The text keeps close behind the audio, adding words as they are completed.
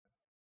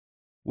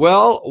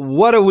Well,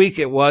 what a week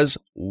it was.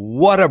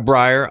 What a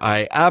Brier.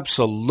 I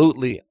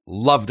absolutely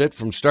loved it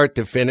from start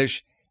to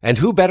finish. And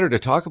who better to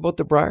talk about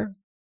the Brier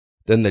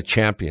than the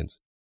champions?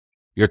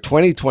 Your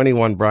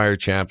 2021 Brier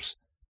champs,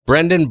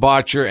 Brendan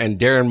Bottcher and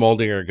Darren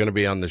Moulding are going to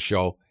be on the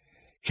show.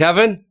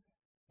 Kevin,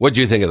 what do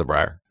you think of the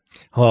Brier?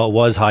 Well, it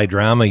was high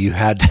drama. You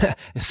had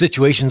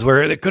situations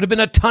where it could have been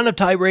a ton of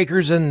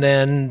tiebreakers, and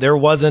then there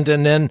wasn't,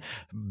 and then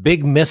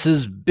big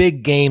misses,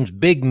 big games,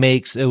 big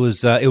makes. It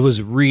was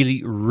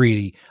really,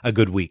 really a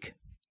good week.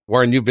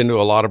 Warren, you've been to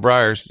a lot of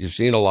Briers. You've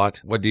seen a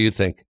lot. What do you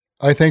think?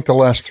 I think the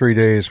last 3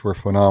 days were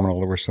phenomenal.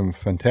 There were some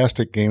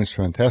fantastic games,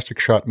 fantastic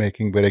shot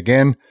making. But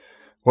again,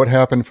 what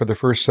happened for the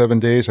first 7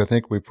 days, I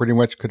think we pretty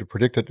much could have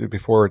predicted it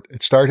before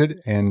it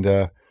started, and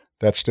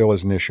that still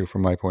is an issue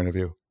from my point of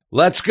view.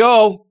 Let's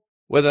go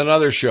with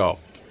another show.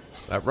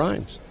 That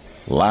rhymes.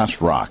 Last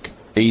Rock,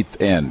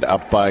 8th end,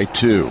 up by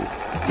 2. I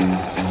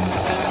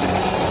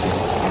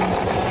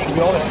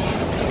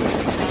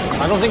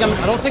don't think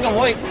I'm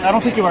white. I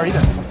don't think you are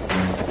either.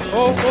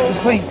 Oh, it's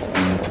clean.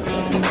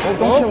 Oh,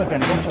 don't kill it, Ben.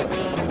 Don't kill it.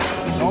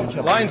 Don't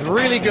kill it. Line's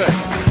really good.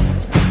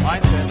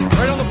 Line's good.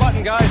 Right on the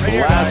button, guys. Right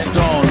here, Last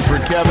stone for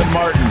Kevin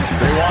Martin.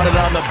 They want it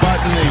on the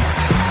button. The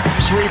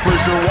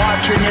sweepers are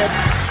watching it.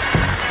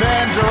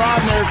 Fans are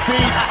on their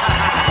feet.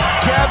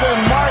 Kevin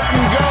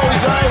Martin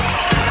goes out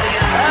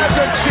as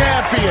a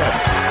champion.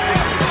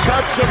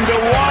 Cuts him to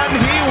 1.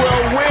 He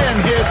will win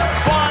his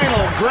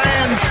final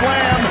Grand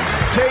Slam,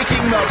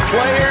 taking the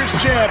Players'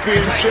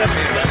 Championship.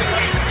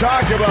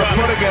 Talk about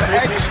putting an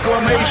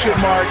exclamation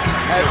mark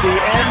at the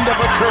end of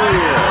a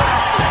career.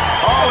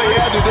 All he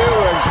had to do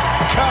was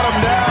cut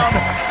him down.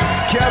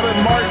 Kevin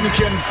Martin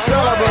can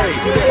celebrate.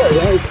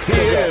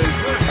 He is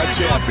a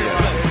champion.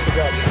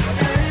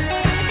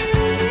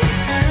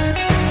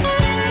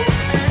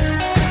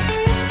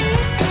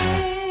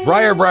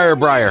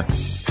 Brier.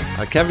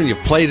 Kevin, you've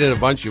played in a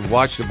bunch, you've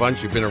watched a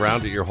bunch, you've been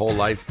around it your whole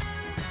life.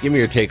 Give me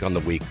your take on the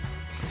week.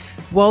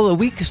 Well, the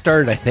week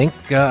started, I think,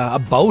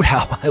 about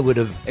how I would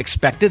have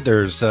expected.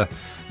 There's,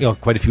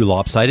 quite a few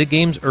lopsided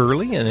games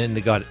early, and then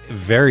it got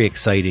very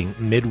exciting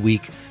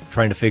midweek,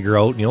 trying to figure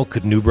out,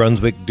 could New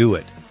Brunswick do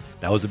it?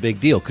 That was a big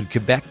deal. Could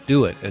Quebec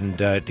do it? And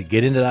to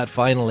get into that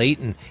final 8,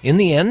 and in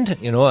the end,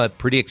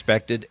 pretty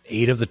expected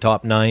 8 of the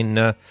top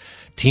 9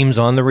 teams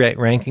on the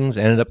rankings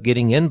ended up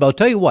getting in. But I'll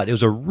tell you what, it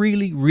was a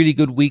really, really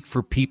good week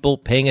for people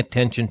paying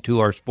attention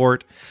to our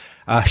sport.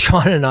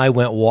 Sean and I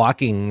went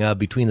walking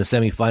between the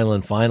semifinal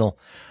and final.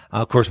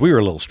 Of course, we were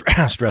a little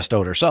stressed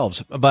out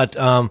ourselves. But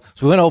so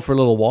we went out for a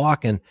little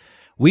walk, and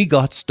we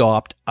got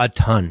stopped a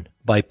ton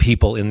by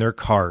people in their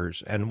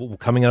cars and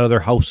coming out of their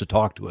house to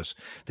talk to us.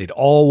 They'd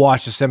all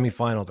watched the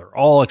semifinal. They're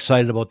all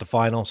excited about the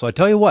final. So I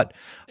tell you what,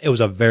 it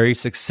was a very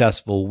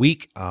successful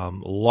week.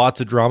 Lots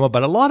of drama,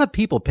 but a lot of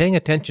people paying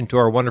attention to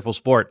our wonderful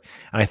sport.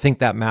 And I think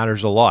that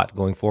matters a lot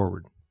going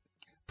forward.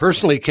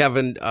 Personally,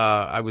 Kevin,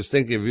 I was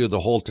thinking of you the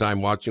whole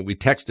time watching. We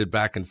texted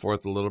back and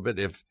forth a little bit.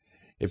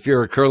 If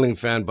you're a curling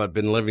fan but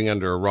been living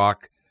under a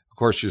rock, of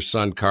course, your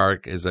son,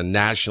 Kark, is a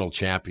national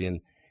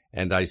champion.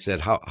 And I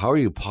said, how are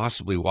you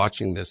possibly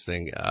watching this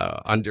thing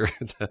under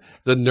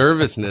the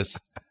nervousness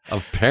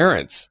of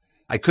parents?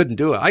 I couldn't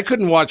do it. I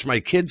couldn't watch my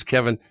kids,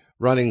 Kevin,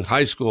 running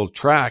high school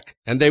track,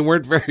 and they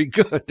weren't very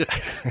good.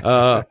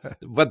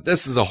 But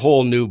this is a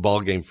whole new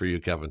ballgame for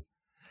you, Kevin.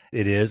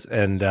 It is.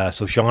 And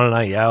so Sean and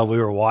I, we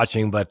were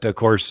watching, but of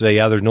course,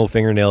 there's no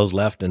fingernails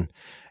left.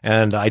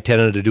 And I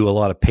tended to do a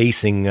lot of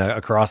pacing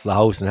across the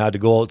house and had to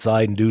go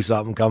outside and do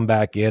something, come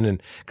back in.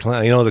 And,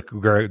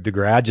 the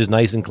garage is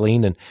nice and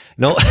clean. And,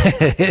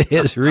 it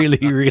is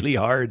really, really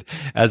hard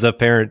as a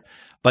parent.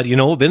 But,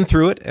 been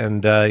through it.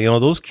 And,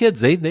 those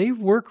kids, they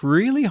work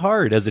really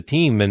hard as a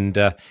team.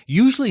 And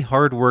usually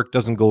hard work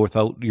doesn't go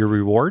without your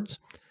rewards.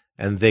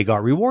 And they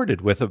got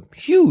rewarded with a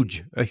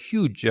huge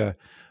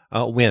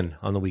win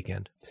on the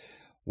weekend.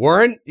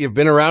 Warren, you've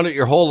been around it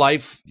your whole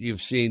life.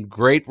 You've seen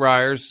great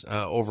Briers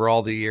over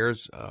all the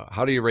years.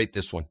 How do you rate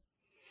this one?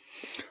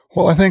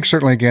 Well, I think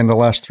certainly, again, the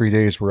last 3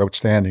 days were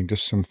outstanding,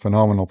 just some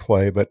phenomenal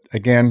play. But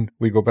again,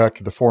 we go back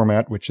to the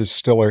format, which is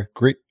still a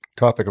great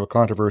topic of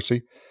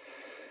controversy.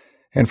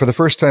 And for the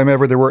first time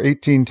ever, there were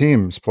 18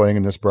 teams playing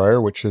in this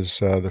Brier, which is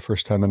the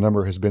first time the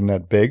number has been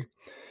that big.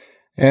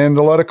 And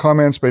a lot of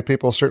comments by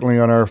people certainly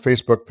on our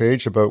Facebook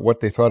page about what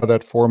they thought of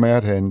that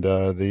format and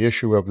the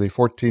issue of the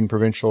 14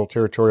 provincial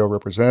territorial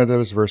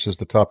representatives versus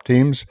the top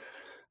teams.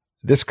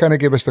 This kind of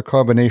gave us the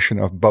combination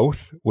of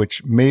both,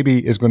 which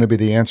maybe is going to be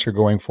the answer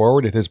going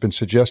forward. It has been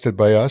suggested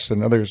by us,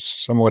 and others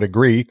somewhat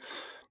agree,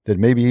 that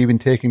maybe even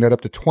taking that up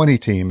to 20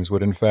 teams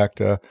would in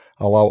fact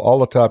allow all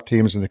the top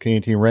teams in the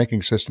Canadian team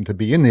ranking system to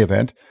be in the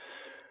event.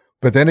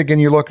 But then again,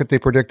 you look at the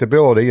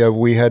predictability of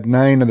we had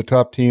 9 of the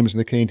top teams in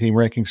the Canadian team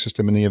ranking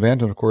system in the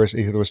event, and of course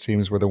 8 of those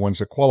teams were the ones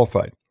that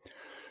qualified.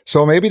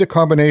 So maybe the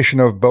combination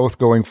of both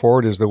going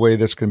forward is the way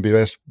this can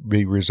best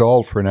be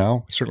resolved for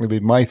now. Certainly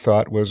my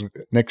thought was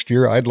next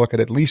year I'd look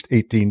at least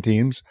 18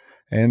 teams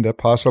and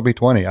possibly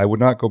 20. I would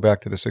not go back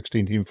to the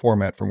 16-team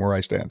format from where I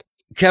stand.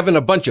 Kevin,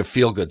 a bunch of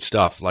feel-good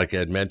stuff, like I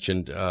had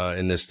mentioned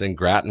in this thing.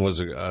 Grattan was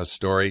a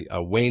story.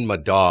 Wayne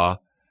Middaugh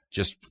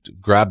just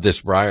grabbed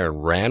this briar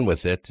and ran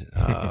with it.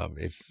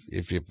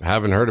 If you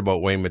haven't heard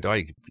about Wayne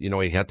Middaugh,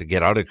 he had to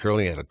get out of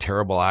curling. He had a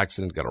terrible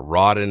accident, got a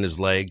rod in his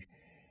leg.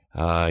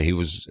 He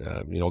was,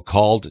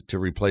 called to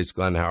replace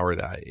Glenn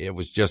Howard. It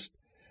was just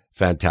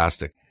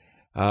fantastic.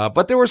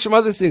 But there were some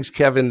other things,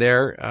 Kevin,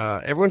 there.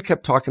 Everyone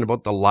kept talking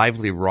about the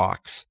lively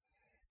rocks.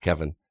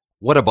 Kevin,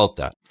 what about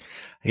that?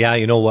 Yeah,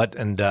 you know what?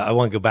 And I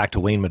want to go back to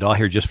Wayne Middaugh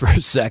here just for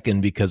a second,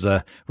 because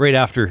right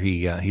after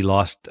he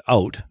lost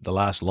out, the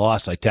last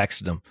loss, I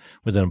texted him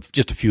within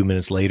just a few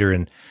minutes later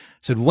and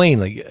said,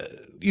 Wayne,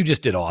 you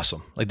just did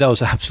awesome. That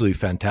was absolutely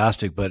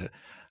fantastic, but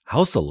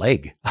how's the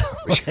leg?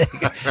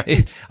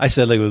 I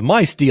said, with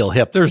my steel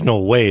hip, there's no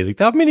way.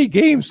 That many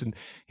games. And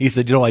he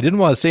said, I didn't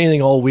want to say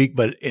anything all week,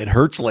 but it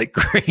hurts like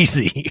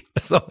crazy.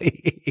 So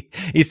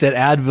he said,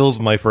 Advil's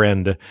my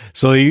friend.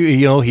 So,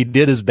 he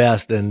did his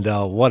best, and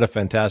what a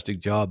fantastic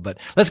job. But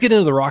let's get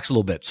into the rocks a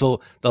little bit.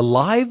 So the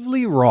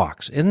lively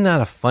rocks, isn't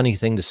that a funny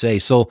thing to say?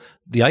 So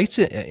the ice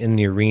in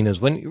the arenas,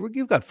 when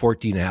you've got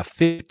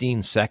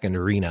 15-second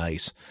arena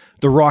ice,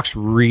 the rocks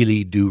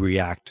really do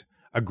react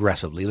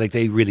aggressively,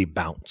 they really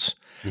bounce.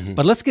 Mm-hmm.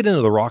 But let's get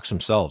into the rocks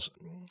themselves.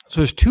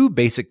 So there's two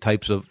basic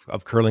types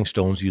of curling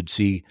stones you'd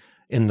see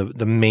in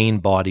the main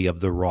body of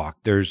the rock.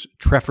 There's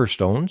Treffer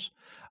stones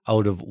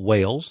out of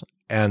Wales,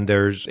 and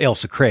there's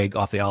Ailsa Craig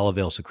off the Isle of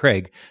Ailsa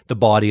Craig, the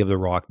body of the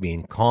rock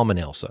being common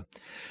Ailsa.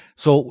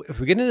 So if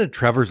we get into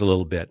Treffers a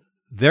little bit,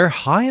 they're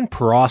high in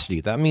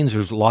porosity. That means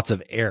there's lots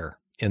of air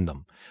in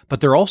them. But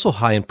they're also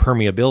high in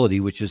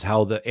permeability, which is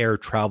how the air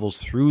travels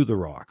through the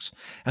rocks.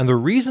 And the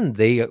reason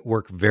they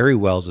work very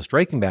well as a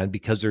striking band,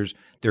 because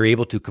they're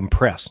able to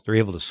compress, they're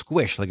able to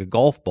squish like a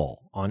golf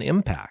ball on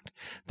impact.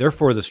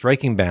 Therefore, the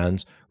striking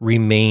bands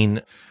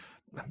remain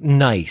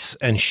nice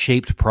and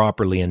shaped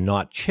properly and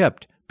not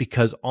chipped,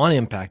 because on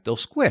impact, they'll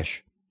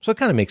squish. So it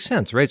kind of makes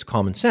sense, right? It's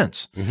common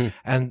sense. Mm-hmm.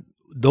 And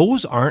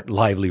those aren't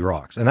lively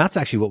rocks. And that's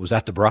actually what was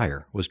at the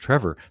Briar, was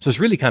Trevor. So it's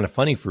really kind of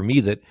funny for me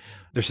that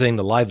they're saying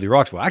the lively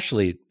rocks. Well,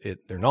 actually,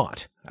 they're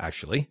not,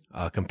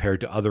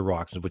 compared to other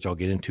rocks, which I'll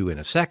get into in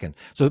a second.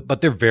 So,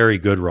 but they're very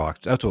good rocks.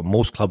 That's what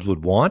most clubs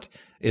would want,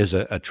 is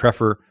a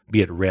treffer,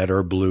 be it red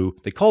or blue.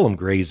 They call them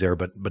grays there,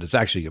 but it's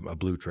actually a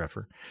blue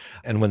treffer.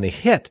 And when they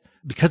hit,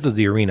 because of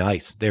the arena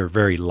ice, they're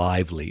very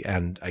lively.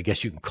 And I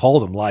guess you can call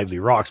them lively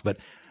rocks, but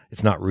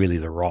it's not really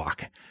the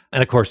rock.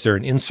 And of course, they're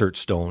an insert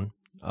stone.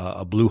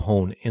 A Blue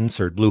Hone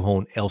insert, Blue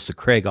Hone Ailsa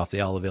Craig off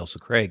the Isle of Ailsa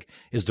Craig,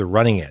 is the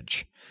running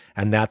edge.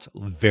 And that's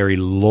very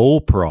low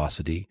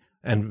porosity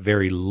and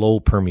very low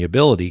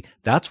permeability.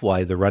 That's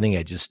why the running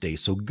edges stay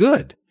so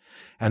good.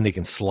 And they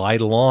can slide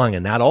along,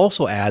 and that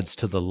also adds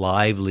to the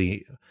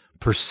lively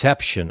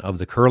perception of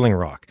the curling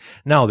rock.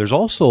 Now, there's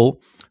also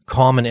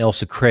common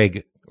Ailsa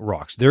Craig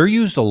rocks. They're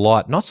used a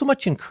lot, not so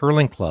much in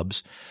curling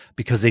clubs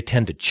because they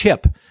tend to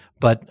chip,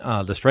 but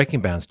the striking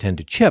bands tend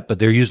to chip, but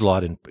they're used a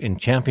lot in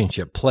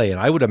championship play. And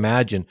I would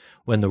imagine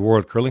when the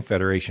World Curling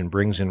Federation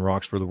brings in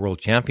rocks for the World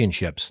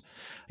Championships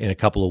in a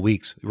couple of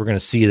weeks, we're going to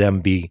see them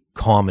be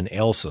common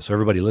Ailsa. So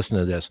everybody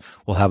listening to this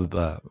will have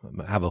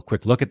a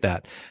quick look at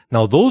that.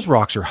 Now, those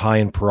rocks are high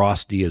in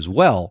porosity as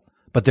well,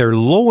 but they're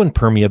low in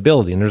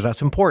permeability, and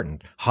that's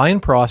important. High in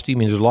porosity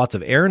means there's lots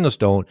of air in the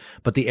stone,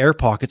 but the air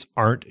pockets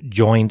aren't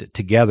joined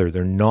together.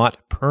 They're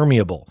not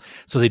permeable,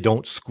 so they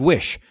don't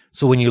squish.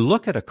 So when you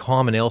look at a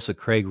common Ailsa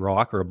Craig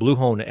rock or a Blue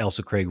Hone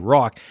Ailsa Craig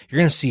rock, you're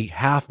going to see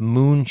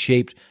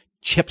half-moon-shaped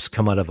chips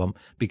come out of them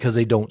because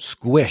they don't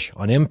squish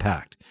on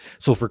impact.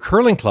 So for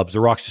curling clubs, the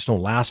rocks just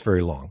don't last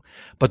very long,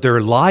 but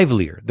they're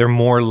livelier. They're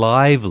more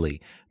lively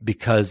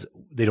because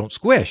they don't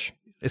squish.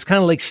 It's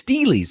kind of like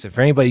steelies. If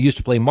anybody used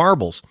to play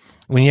marbles,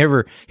 when you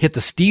ever hit the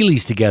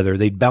steelies together,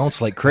 they'd bounce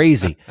like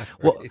crazy. Right.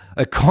 Well,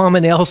 a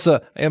common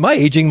Ailsa, am I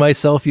aging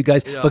myself, you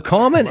guys? Yeah. But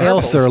common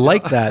Ailsa are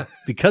like that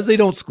because they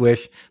don't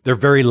squish. They're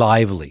very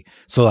lively.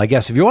 So I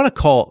guess if you want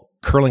to call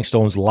curling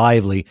stones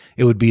lively,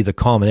 it would be the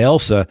common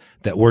Ailsa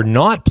that were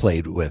not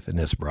played with in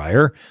this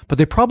Briar, but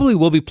they probably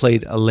will be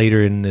played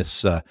later in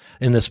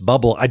this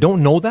bubble. I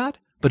don't know that,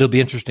 but it'll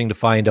be interesting to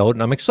find out,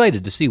 and I'm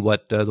excited to see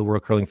what the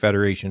World Curling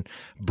Federation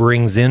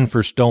brings in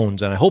for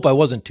stones. And I hope I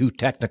wasn't too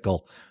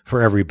technical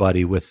for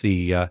everybody with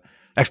the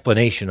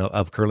explanation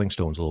of curling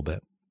stones a little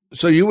bit.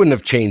 So you wouldn't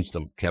have changed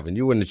them, Kevin?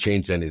 You wouldn't have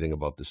changed anything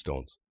about the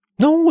stones?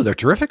 No, they're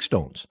terrific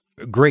stones.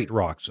 Great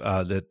rocks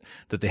that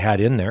they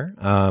had in there.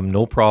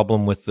 No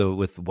problem with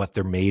what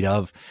they're made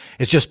of.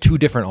 It's just two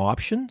different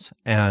options.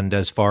 And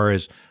as far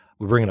as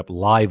we're bringing up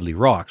lively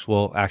rocks,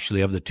 well,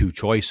 actually, of the two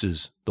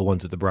choices, the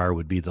ones at the Briar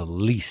would be the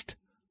least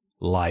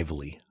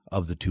lively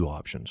of the two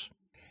options.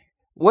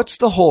 What's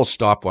the whole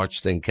stopwatch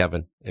thing,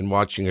 Kevin, in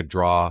watching a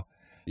draw?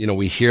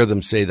 We hear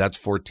them say that's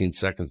 14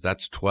 seconds,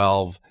 that's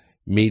 12,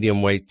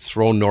 medium weight,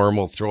 throw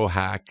normal, throw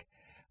hack.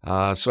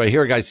 So I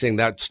hear a guy saying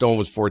that stone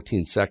was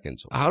 14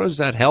 seconds. How does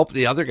that help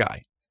the other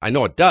guy? I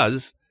know it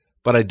does,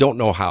 but I don't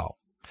know how.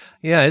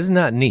 Yeah, isn't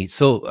that neat?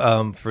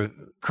 So for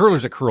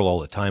curlers that curl all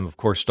the time, of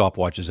course,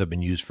 stopwatches have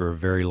been used for a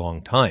very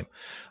long time.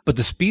 But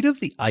the speed of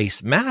the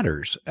ice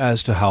matters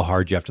as to how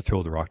hard you have to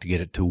throw the rock to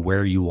get it to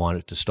where you want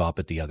it to stop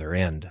at the other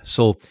end.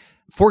 So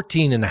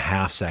 14 and a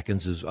half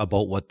seconds is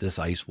about what this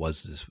ice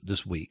was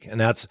this week. And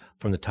that's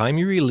from the time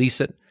you release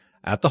it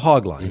at the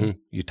hog line. Mm-hmm.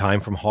 You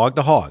time from hog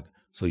to hog.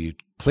 So you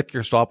click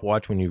your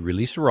stopwatch when you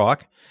release the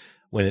rock.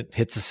 When it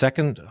hits the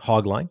second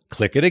hog line,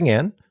 click it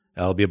again.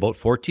 That'll be about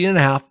 14 and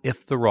a half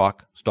if the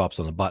rock stops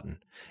on the button.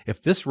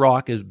 If this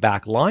rock is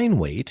back line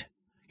weight,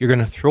 you're going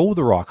to throw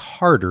the rock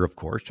harder, of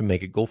course, to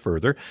make it go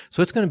further.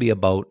 So it's going to be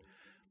about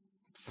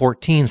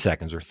 14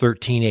 seconds or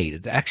 13.8.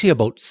 It's actually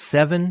about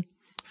 7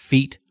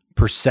 feet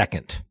per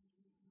second.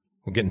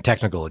 We're getting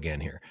technical again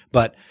here.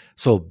 But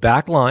so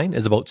back line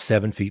is about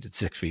 7 feet. It's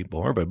 6 feet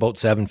more, but about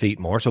 7 feet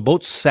more. So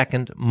about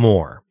second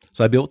more.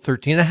 So that'd be about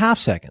 13 and a half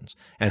seconds.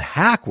 And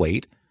hack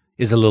weight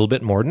is a little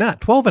bit more than that,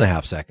 12 and a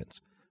half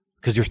seconds.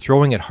 Because you're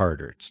throwing it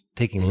harder. It's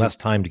taking less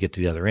time to get to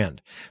the other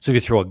end. So if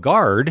you throw a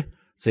guard,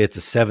 say it's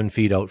a 7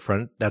 feet out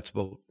front, that's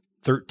about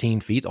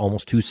 13 feet,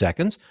 almost 2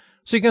 seconds.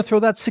 So you're going to throw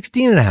that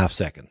 16 and a half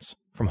seconds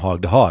from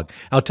hog to hog.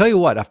 I'll tell you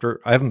what, after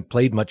I haven't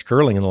played much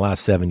curling in the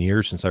last 7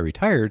 years since I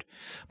retired,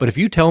 but if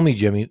you tell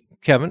me,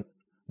 Kevin,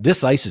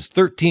 this ice is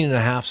 13 and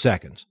a half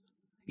seconds,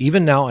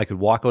 even now I could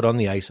walk out on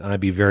the ice and I'd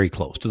be very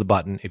close to the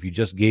button if you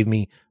just gave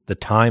me the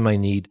time I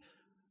need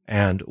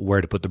and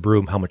where to put the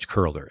broom, how much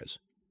curl there is.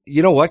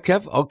 You know what,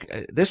 Kev?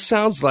 Okay, this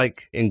sounds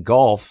like in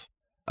golf,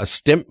 a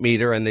stimp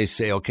meter, and they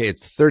say, okay,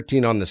 it's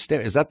 13 on the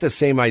stimp. Is that the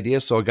same idea?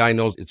 So a guy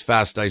knows it's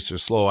fast ice or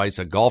slow ice.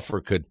 A golfer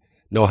could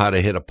know how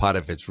to hit a putt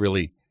if it's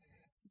really,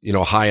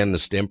 high on the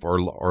stimp or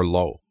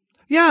low.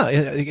 Yeah,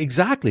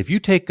 exactly. If you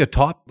take a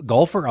top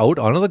golfer out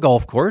onto the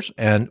golf course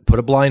and put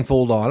a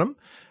blindfold on him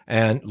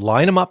and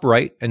line him up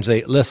right and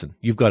say, listen,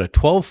 you've got a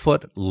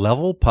 12-foot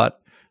level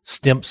putt,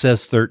 stimp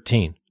says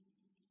 13.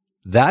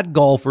 That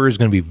golfer is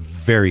going to be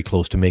very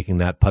close to making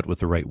that putt with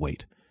the right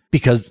weight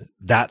because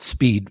that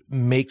speed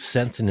makes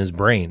sense in his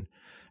brain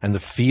and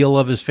the feel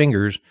of his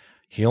fingers.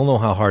 He'll know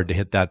how hard to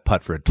hit that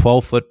putt for a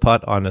 12-foot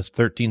putt on a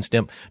 13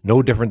 stimp.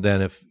 No different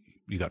than if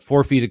you got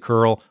 4 feet of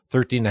curl,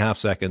 13 and a half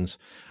seconds,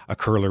 a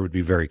curler would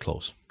be very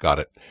close. Got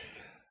it.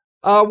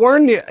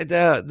 Warren,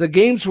 the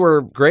games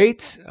were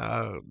great.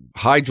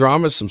 High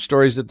drama, some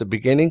stories at the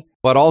beginning,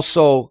 but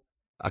also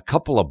a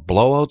couple of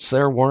blowouts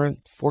there, Warren.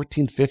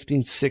 14,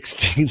 15,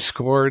 16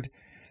 scored,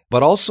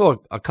 but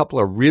also a couple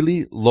of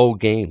really low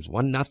games.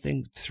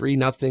 1-0,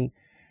 3-0.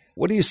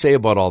 What do you say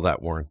about all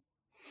that, Warren?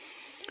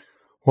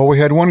 Well, we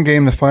had one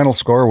game. The final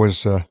score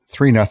was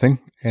 3-0.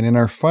 And in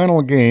our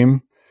final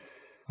game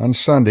on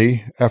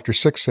Sunday, after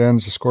 6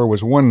 ends, the score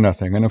was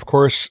 1-0. And of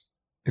course,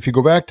 if you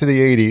go back to the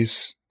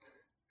 80s,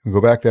 we go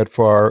back that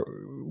far,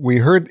 we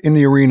heard in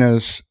the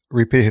arenas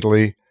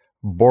repeatedly,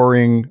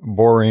 boring,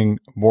 boring,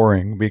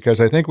 boring, because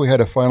I think we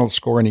had a final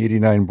score in the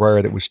 89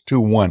 Brier that was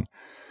 2-1.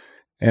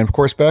 And of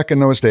course, back in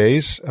those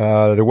days,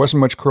 there wasn't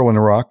much curl in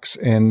the rocks,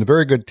 and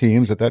very good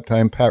teams at that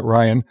time, Pat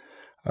Ryan,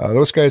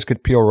 those guys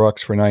could peel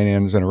rocks for 9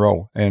 ends in a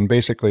row. And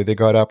basically, they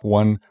got up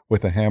one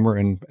with a hammer,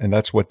 and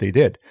that's what they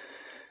did.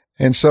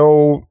 And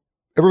so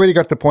everybody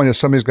got the point of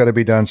something's got to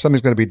be done,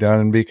 something's got to be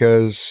done,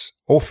 because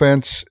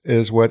offense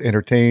is what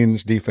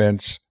entertains,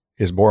 defense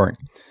is boring.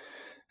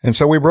 And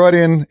so we brought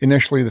in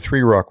initially the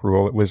 3-rock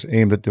rule. It was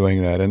aimed at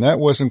doing that. And that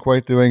wasn't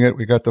quite doing it.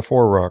 We got the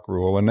 4-rock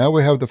rule. And now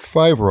we have the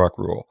 5-rock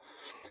rule.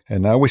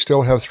 And now we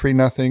still have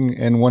 3-0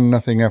 and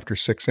 1-0 after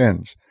 6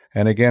 ends.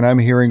 And again, I'm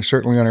hearing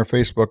certainly on our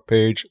Facebook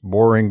page,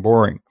 boring,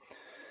 boring.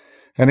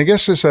 And I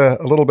guess there's a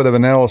little bit of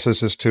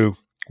analysis as to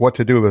what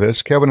to do with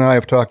this. Kevin and I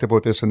have talked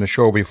about this in the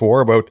show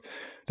before, about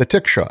the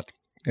tick shot.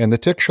 And the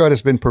tick shot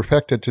has been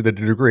perfected to the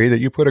degree that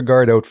you put a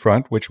guard out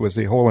front, which was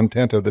the whole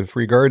intent of the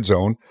free guard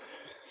zone,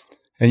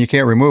 and you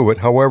can't remove it.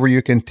 However,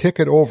 you can tick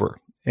it over.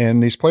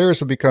 And these players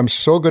have become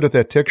so good at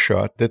that tick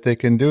shot that they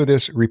can do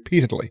this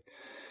repeatedly.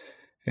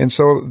 And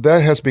so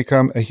that has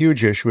become a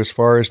huge issue as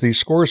far as these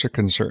scores are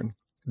concerned.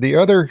 The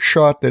other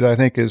shot that I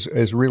think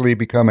has really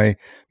become a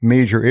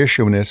major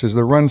issue in this is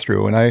the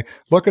run-through. And I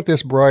look at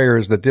this Brier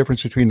as the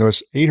difference between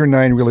those 8 or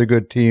 9 really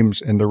good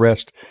teams and the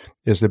rest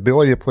is the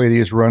ability to play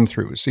these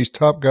run-throughs. These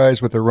top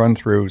guys with the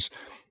run-throughs,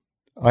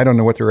 I don't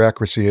know what their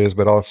accuracy is,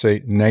 but I'll say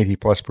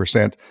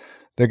 90+%.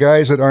 The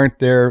guys that aren't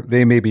there,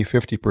 they may be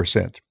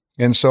 50%.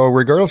 And so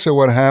regardless of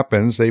what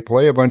happens, they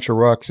play a bunch of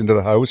rocks into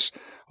the house.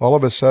 All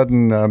of a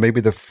sudden,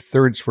 maybe the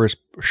first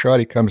shot,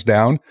 he comes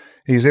down.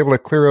 He's able to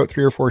clear out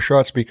 3 or 4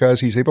 shots because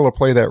he's able to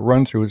play that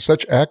run through with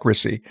such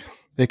accuracy.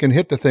 They can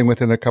hit the thing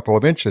within a couple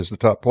of inches, the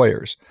top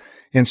players.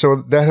 And so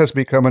that has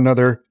become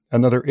another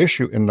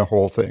issue in the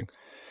whole thing.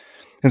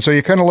 And so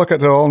you kind of look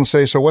at it all and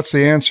say, so what's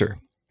the answer?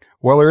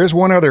 Well, there is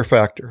one other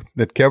factor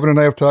that Kevin and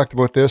I have talked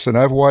about this, and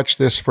I've watched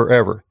this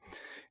forever.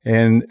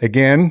 And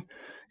again,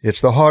 it's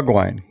the hog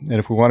line. And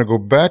if we want to go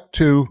back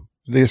to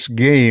this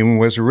game,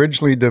 was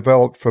originally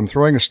developed from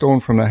throwing a stone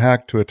from the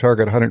hack to a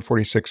target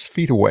 146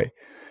 feet away.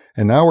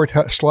 And now we're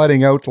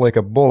sliding out like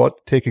a bullet,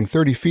 taking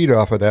 30 feet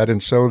off of that.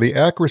 And so the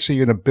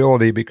accuracy and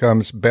ability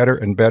becomes better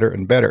and better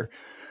and better.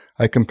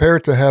 I compare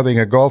it to having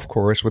a golf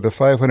course with a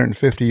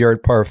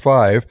 550-yard par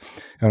 5,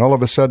 and all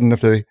of a sudden,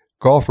 if the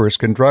golfers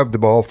can drive the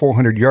ball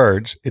 400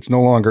 yards, it's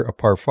no longer a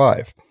par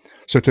 5.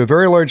 So to a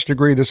very large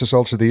degree, this is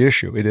also the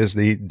issue. It is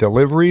the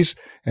deliveries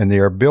and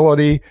their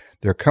ability.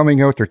 They're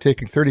coming out, they're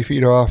taking 30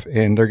 feet off,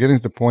 and they're getting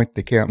to the point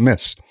they can't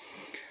miss.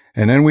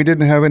 And then we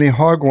didn't have any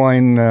hog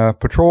line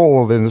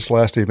patrol in this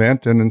last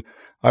event, and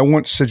I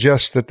won't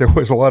suggest that there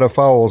was a lot of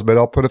fouls, but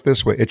I'll put it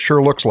this way. It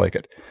sure looks like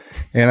it.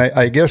 And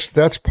I guess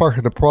that's part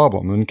of the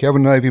problem. And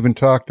Kevin and I have even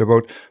talked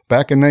about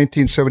back in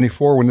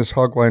 1974 when this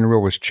hog line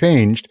rule was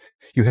changed,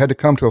 you had to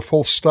come to a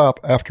full stop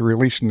after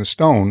releasing the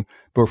stone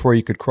before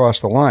you could cross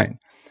the line.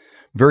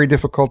 Very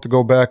difficult to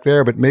go back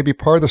there, but maybe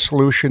part of the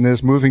solution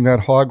is moving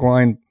that hog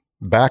line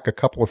back a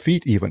couple of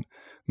feet even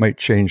might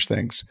change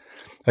things.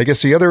 I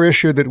guess the other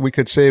issue that we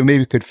could say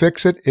maybe could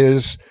fix it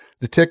is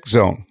the tick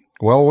zone.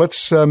 Well,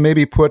 let's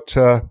maybe put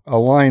a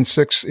line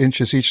 6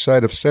 inches each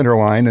side of center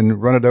line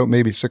and run it out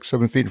maybe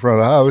 6-7 feet in front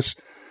of the house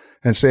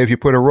and say if you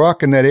put a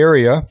rock in that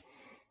area,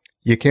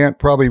 you can't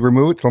probably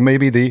remove it till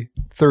maybe the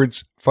third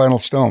final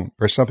stone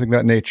or something of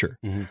that nature.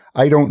 Mm-hmm.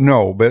 I don't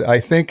know, but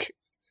I think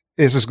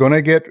this is going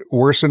to get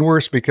worse and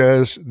worse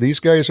because these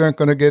guys aren't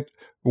going to get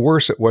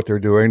worse at what they're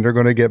doing. They're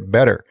going to get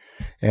better.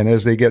 And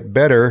as they get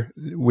better,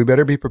 we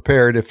better be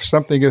prepared. If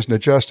something isn't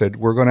adjusted,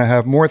 we're going to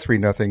have more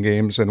 3-0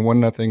 games and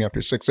 1-0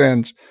 after 6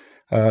 ends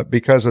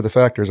because of the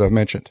factors I've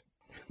mentioned.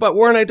 But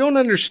Warren, I don't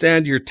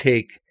understand your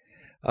take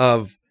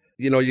of,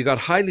 you got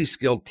highly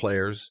skilled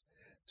players.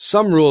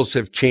 Some rules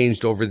have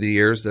changed over the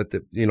years that,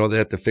 they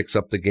had to fix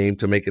up the game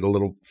to make it a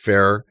little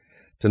fairer,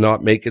 to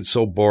not make it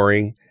so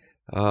boring.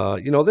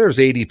 There's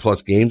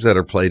 80-plus games that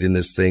are played in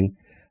this thing,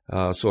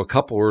 so a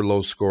couple were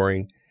low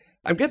scoring.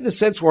 I'm getting the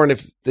sense, Warren,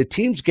 if the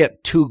teams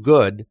get too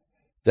good,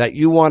 that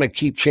you want to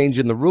keep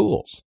changing the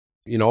rules,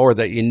 or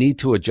that you need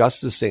to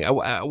adjust this thing.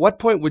 At what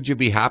point would you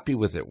be happy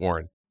with it,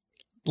 Warren?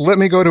 Let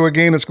me go to a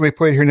game that's going to be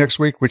played here next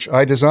week, which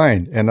I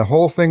designed. And the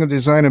whole thing of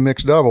design of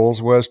mixed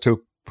doubles was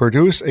to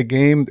produce a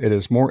game that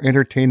is more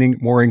entertaining,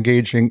 more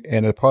engaging,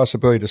 and the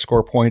possibility to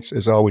score points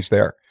is always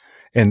there.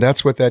 And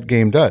that's what that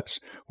game does.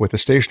 With the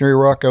stationary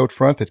rock out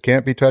front that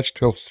can't be touched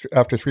till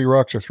after 3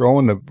 rocks are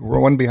thrown, the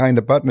one behind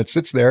the button that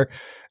sits there,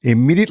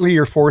 immediately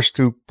you're forced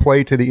to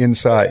play to the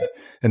inside.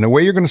 And the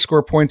way you're going to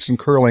score points in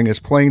curling is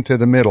playing to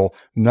the middle,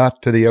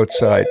 not to the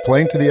outside.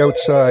 Playing to the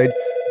outside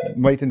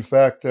might, in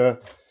fact,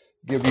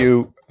 give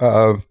you...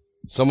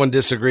 Someone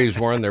disagrees,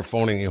 Warren. They're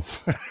phoning you.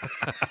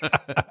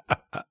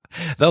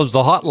 That was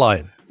the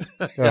hotline.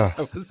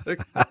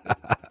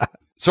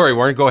 Sorry,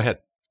 Warren, go ahead.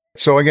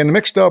 So again,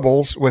 mixed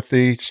doubles with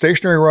the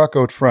stationary rock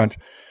out front,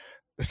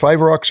 5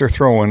 rocks are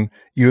thrown,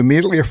 you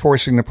immediately are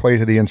forcing the play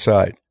to the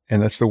inside.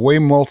 And that's the way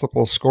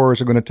multiple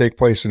scores are going to take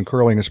place in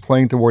curling, is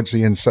playing towards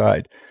the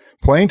inside.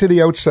 Playing to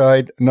the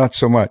outside, not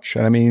so much.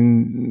 I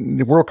mean,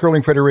 the World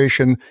Curling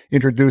Federation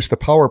introduced the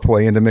power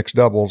play into mixed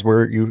doubles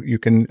where you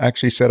can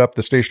actually set up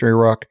the stationary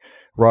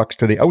rocks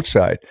to the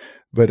outside.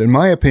 But in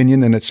my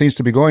opinion, and it seems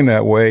to be going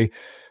that way,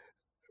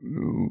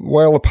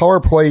 while the power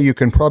play, you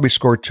can probably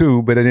score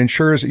 2, but it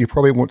ensures that you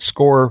probably won't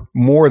score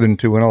more than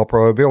 2 in all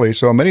probability.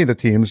 So many of the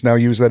teams now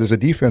use that as a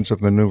defensive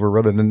maneuver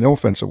rather than an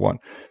offensive one.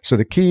 So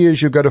the key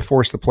is you've got to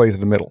force the play to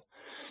the middle.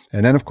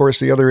 And then, of course,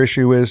 the other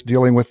issue is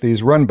dealing with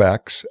these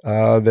runbacks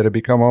that have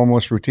become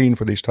almost routine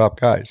for these top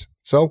guys.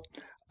 So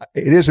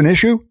it is an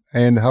issue,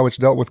 and how it's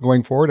dealt with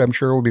going forward, I'm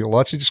sure there will be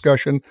lots of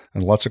discussion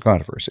and lots of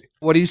controversy.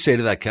 What do you say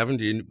to that, Kevin?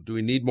 Do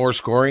we need more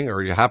scoring, or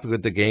are you happy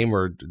with the game,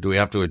 or do we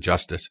have to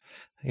adjust it?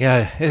 Yeah,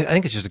 I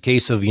think it's just a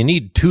case of you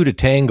need 2 to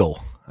tango,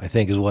 I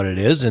think is what it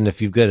is. And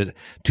if you've got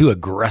 2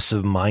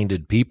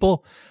 aggressive-minded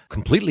people,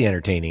 completely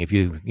entertaining. If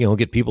you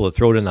get people to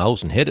throw it in the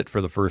house and hit it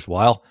for the first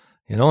while,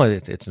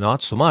 it's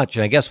not so much.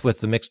 And I guess with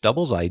the mixed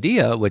doubles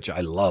idea, which I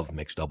love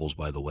mixed doubles,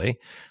 by the way,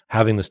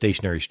 having the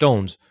stationary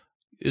stones,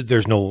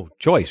 there's no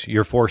choice.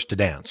 You're forced to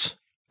dance.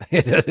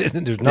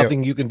 There's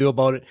nothing you can do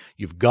about it.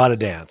 You've got to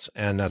dance.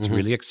 And that's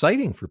really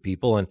exciting for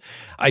people. And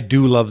I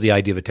do love the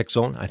idea of a tick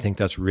zone. I think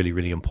that's really,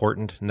 really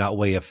important. And that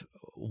way, if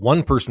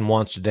one person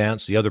wants to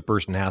dance, the other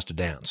person has to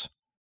dance.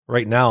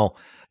 Right now,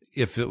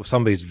 if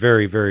somebody's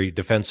very, very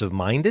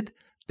defensive-minded,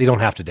 they don't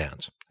have to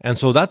dance. And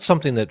so that's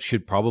something that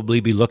should probably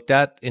be looked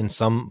at in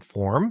some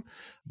form.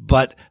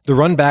 But the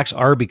runbacks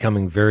are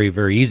becoming very,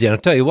 very easy. And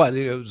I'll tell you what,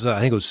 I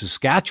think it was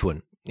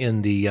Saskatchewan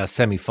in the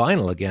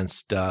semifinal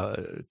against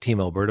Team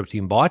Alberta,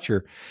 Team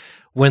Botcher,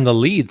 when the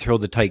lead threw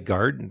the tight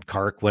guard and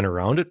Kark went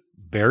around it,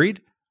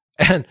 buried,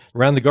 and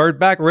ran the guard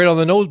back right on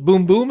the nose,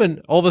 boom, boom,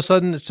 and all of a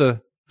sudden it's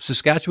a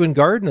Saskatchewan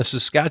guard and a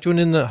Saskatchewan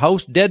in the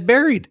house dead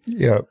buried.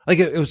 Yeah. Like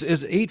it was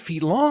 8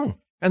 feet long.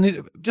 And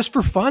they, just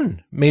for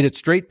fun, made it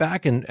straight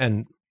back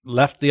and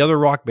left the other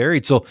rock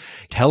buried. So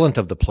talent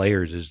of the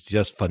players is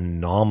just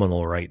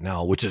phenomenal right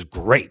now, which is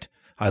great.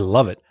 I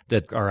love it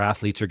that our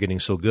athletes are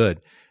getting so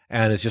good.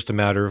 And it's just a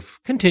matter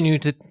of continuing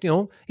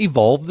to,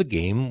 evolve the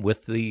game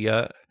with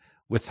the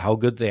with how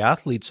good the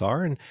athletes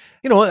are. And,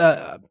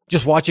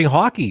 just watching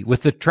hockey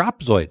with the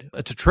trapezoid.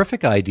 It's a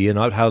terrific idea,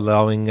 not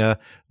allowing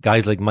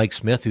guys like Mike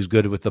Smith, who's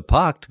good with the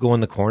puck, to go in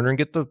the corner and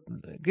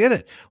get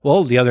it.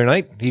 Well, the other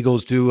night, he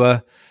goes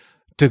to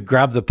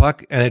grab the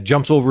puck and it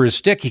jumps over his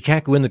stick. He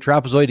can't go in the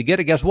trapezoid to get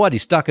it. Guess what?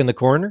 He's stuck in the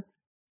corner.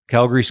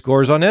 Calgary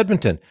scores on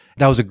Edmonton.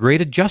 That was a great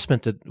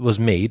adjustment that was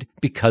made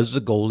because the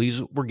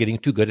goalies were getting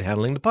too good at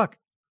handling the puck.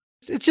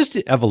 It's just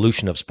the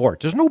evolution of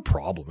sport. There's no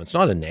problem. It's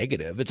not a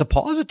negative. It's a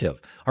positive.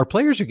 Our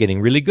players are getting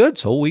really good,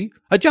 so we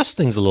adjust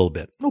things a little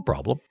bit. No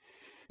problem.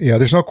 Yeah,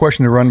 there's no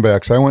question the run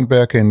backs. I went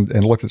back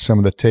and looked at some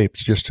of the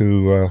tapes just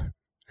to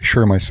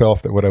assure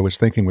myself that what I was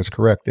thinking was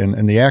correct.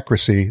 And the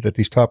accuracy that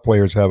these top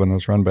players have in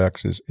those run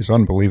backs is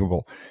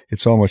unbelievable.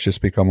 It's almost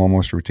just become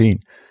almost routine.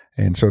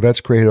 And so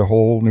that's created a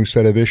whole new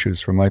set of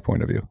issues from my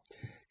point of view.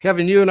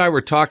 Kevin, you and I were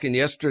talking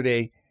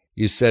yesterday.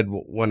 You said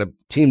when a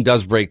team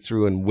does break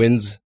through and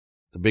wins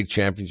the big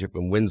championship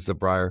and wins the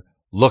Brier,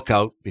 look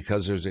out,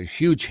 because there's a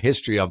huge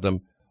history of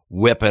them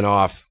whipping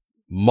off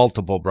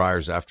multiple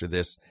Briers after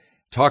this.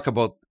 Talk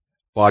about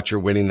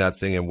Bottcher winning that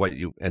thing and what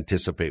you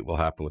anticipate will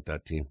happen with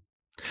that team.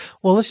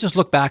 Well, let's just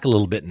look back a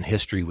little bit in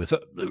history with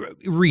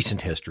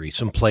recent history.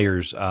 Some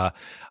players,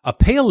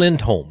 Pale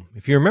Lindholm.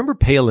 If you remember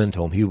Pale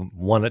Lindholm, he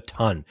won a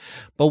ton.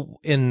 But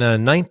in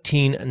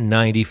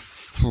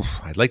 1994,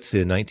 I'd like to say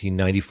the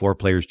 1994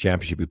 Players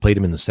Championship, we played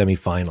him in the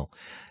semifinal.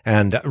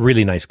 And a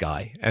really nice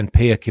guy. And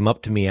Pea came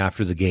up to me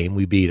after the game.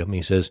 We beat him.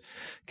 He says,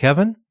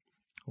 Kevin,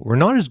 we're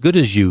not as good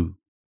as you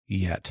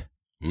yet.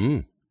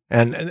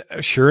 And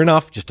sure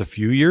enough, just a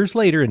few years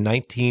later, in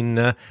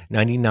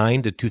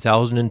 1999 to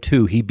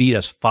 2002, he beat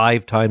us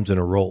 5 times in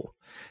a row.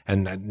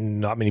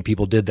 And not many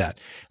people did that.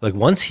 Like,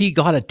 once he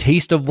got a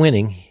taste of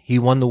winning, he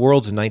won the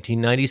Worlds in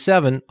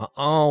 1997.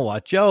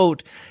 Watch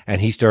out. And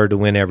he started to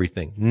win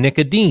everything. Nick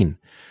Edin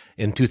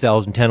in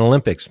 2010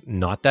 Olympics,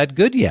 not that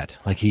good yet.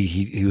 Like,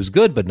 he was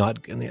good, but not.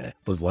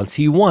 But once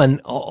he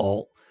won,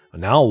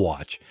 now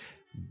watch.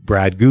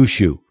 Brad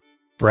Gushue,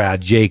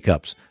 Brad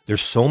Jacobs.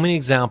 There's so many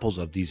examples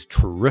of these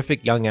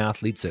terrific young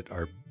athletes that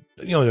are,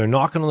 they're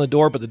knocking on the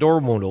door, but the door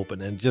won't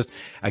open, and just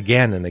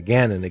again and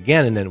again and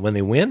again. And then when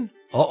they win,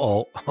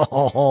 now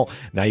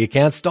you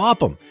can't stop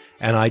them.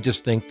 And I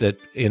just think that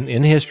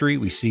in history,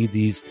 we see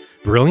these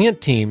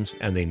brilliant teams,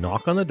 and they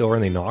knock on the door,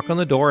 and they knock on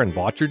the door, and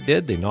Bottcher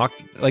did. They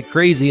knocked like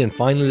crazy, and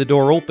finally the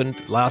door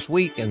opened last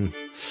week, and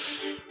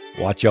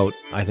watch out.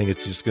 I think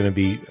it's just going to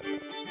be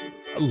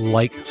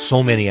like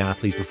so many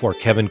athletes before.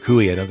 Kevin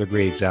Cooey, another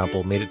great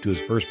example, made it to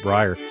his first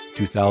Brier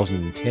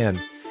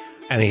 2010,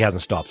 and he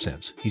hasn't stopped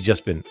since. He's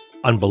just been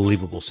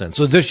unbelievable since.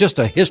 So there's just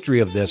a history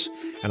of this,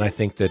 and I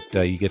think that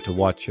you get to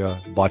watch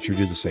Bottcher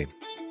do the same.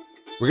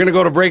 We're going to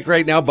go to break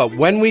right now, but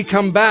when we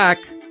come back,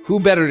 who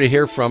better to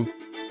hear from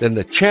than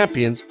the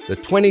champions, the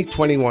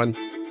 2021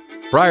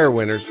 Brier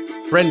winners,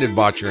 Brendan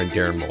Bottcher and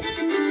Darren Mulder.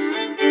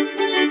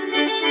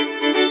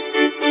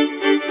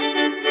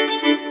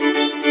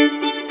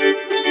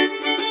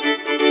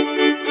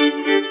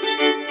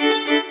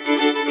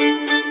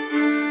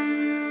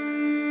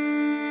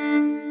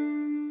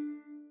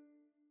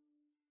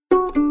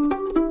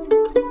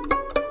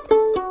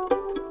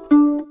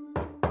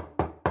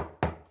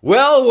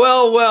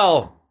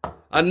 Well,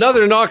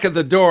 another knock at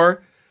the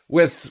door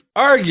with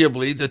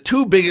arguably the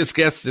 2 biggest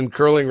guests in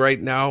curling right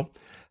now.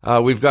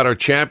 We've got our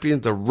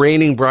champions, the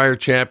reigning Brier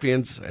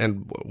champions,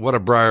 and what a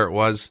Brier it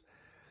was.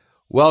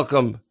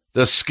 Welcome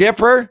the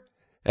skipper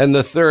and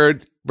the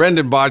third,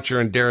 Brendan Bottcher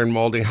and Darren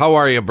Mulder. How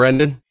are you,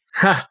 Brendan?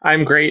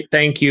 I'm great,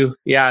 thank you.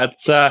 Yeah,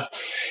 it's a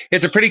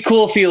pretty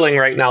cool feeling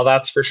right now,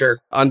 that's for sure.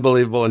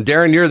 Unbelievable. And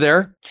Darren, you're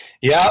there?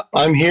 Yeah,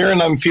 I'm here,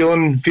 and I'm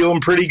feeling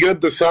pretty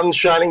good. The sun's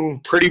shining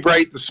pretty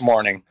bright this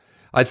morning.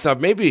 I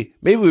thought maybe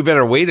we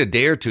better wait a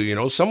day or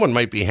two. Someone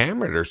might be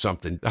hammered or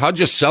something. How'd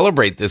you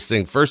celebrate this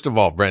thing, first of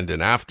all,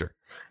 Brendan, after?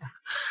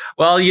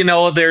 Well,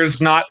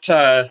 there's not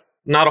a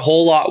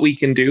whole lot we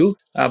can do,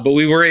 but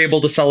we were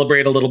able to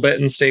celebrate a little bit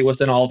and stay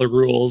within all the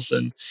rules.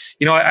 And,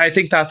 I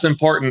think that's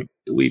important.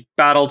 We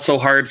battled so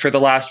hard for the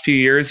last few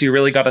years. You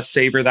really got to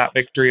savor that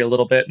victory a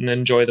little bit and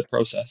enjoy the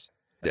process.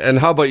 And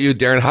how about you,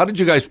 Darren? How did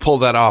you guys pull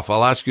that off?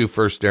 I'll ask you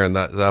first, Darren,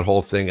 that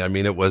whole thing. I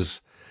mean, it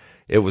was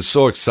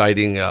so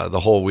exciting the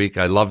whole week.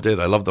 I loved it.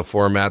 I loved the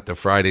format, the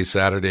Friday,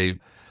 Saturday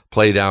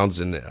play downs.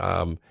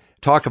 And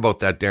talk about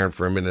that, Darren,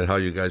 for a minute, how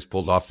you guys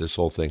pulled off this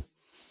whole thing.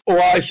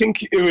 Well, I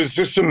think it was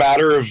just a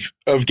matter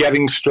of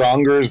getting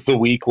stronger as the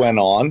week went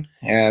on.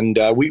 And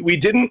we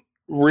didn't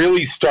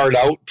really start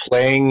out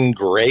playing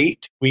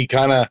great. We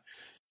kind of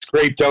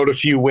scraped out a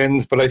few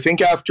wins. But I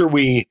think after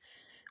we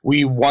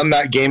won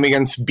that game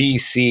against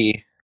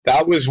BC,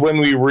 that was when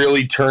we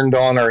really turned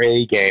on our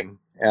A game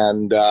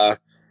and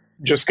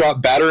just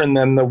got better. And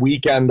then the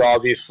weekend,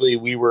 obviously,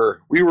 we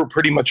were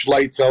pretty much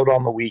lights out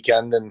on the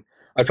weekend. And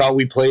I thought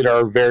we played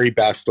our very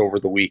best over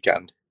the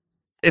weekend.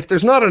 If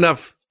there's not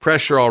enough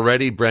pressure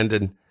already,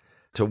 Brendan,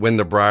 to win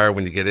the Brier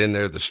when you get in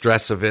there, the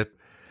stress of it,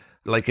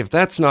 like if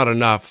that's not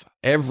enough,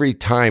 every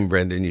time,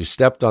 Brendan, you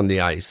stepped on the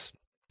ice,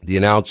 the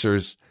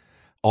announcers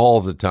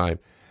all the time,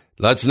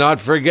 let's not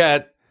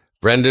forget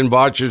Brendan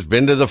Bottcher's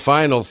been to the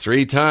final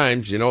 3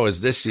 times.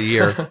 Is this a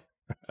year?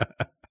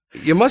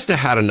 You must have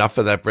had enough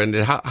of that,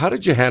 Brendan. How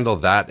did you handle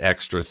that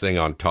extra thing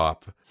on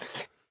top?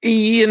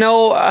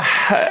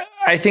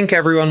 I think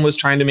everyone was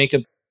trying to make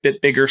a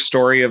bit bigger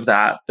story of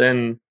that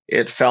than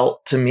it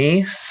felt to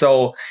me.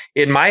 So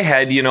in my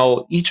head,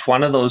 each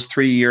one of those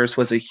 3 years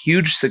was a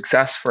huge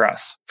success for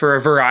us for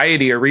a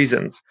variety of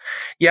reasons.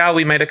 Yeah,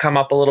 we might have come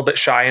up a little bit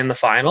shy in the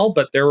final,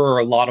 but there were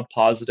a lot of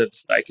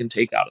positives that I can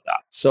take out of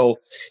that. So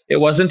it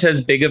wasn't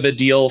as big of a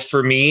deal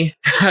for me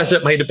as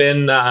it might have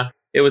been.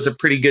 It was a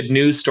pretty good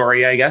news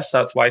story, I guess.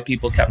 That's why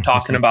people kept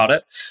talking about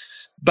it.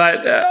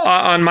 But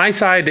on my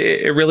side,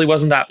 it really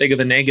wasn't that big of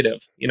a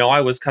negative.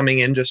 I was coming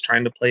in just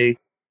trying to play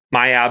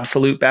my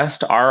absolute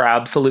best, our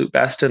absolute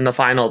best in the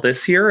final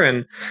this year.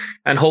 And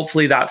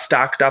hopefully that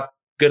stacked up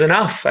good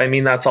enough. I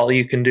mean, that's all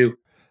you can do.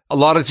 A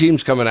lot of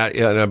teams coming at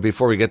you. And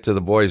before we get to the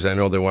boys, I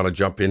know they want to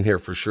jump in here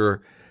for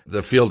sure.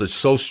 The field is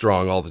so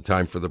strong all the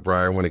time for the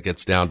Brier. When it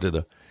gets down to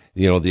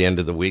the end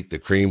of the week, the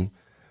cream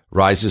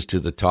rises to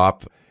the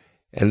top.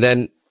 And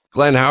then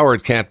Glenn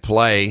Howard can't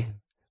play.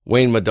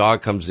 Wayne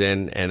Middaugh comes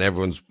in and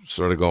everyone's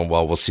sort of going,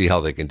 well, we'll see how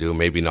they can do.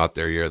 Maybe not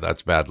their year.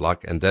 That's bad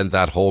luck. And then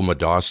that whole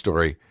Middaugh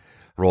story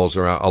rolls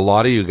around. A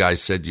lot of you guys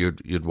said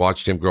you'd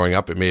watched him growing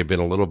up. It may have been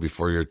a little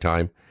before your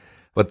time,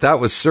 but that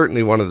was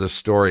certainly one of the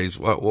stories.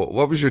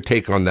 What was your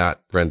take on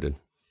that, Brendan?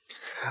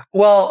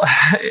 Well,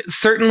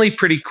 certainly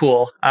pretty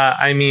cool.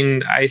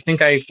 I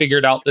think I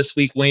figured out this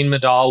week Wayne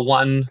Middaugh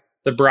won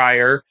the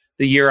Brier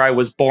the year I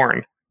was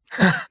born.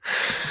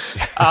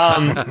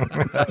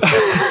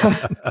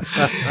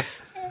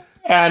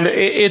 And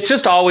it's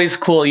just always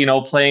cool,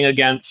 playing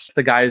against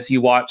the guys you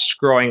watched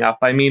growing up.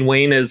 I mean,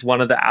 Wayne is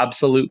one of the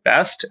absolute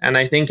best. And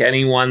I think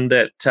anyone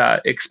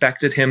that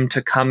expected him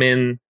to come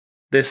in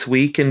this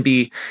week and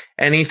be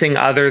anything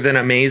other than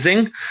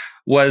amazing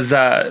was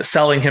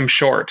selling him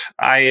short.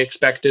 I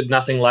expected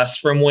nothing less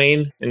from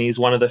Wayne, and he's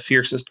one of the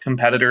fiercest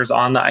competitors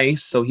on the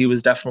ice. So he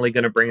was definitely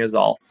going to bring his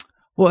all.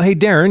 Well, hey,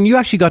 Darren, you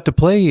actually got to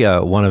play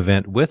one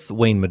event with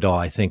Wayne Middaugh.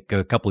 I think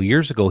a couple of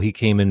years ago, he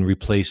came and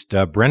replaced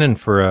Brennan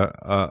for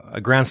a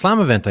Grand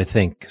Slam event, I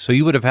think. So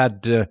you would have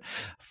had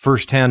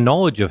firsthand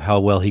knowledge of how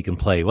well he can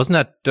play. Wasn't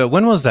that,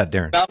 when was that,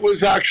 Darren? That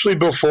was actually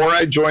before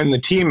I joined the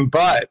team,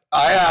 but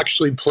I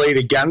actually played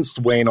against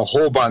Wayne a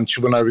whole bunch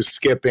when I was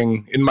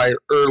skipping in my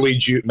early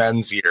Jute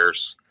men's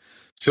years.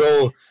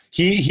 So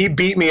he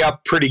beat me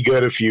up pretty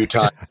good a few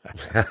times.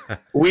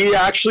 We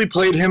actually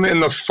played him in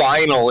the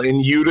final in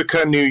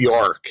Utica, New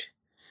York.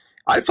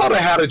 I thought I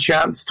had a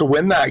chance to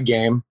win that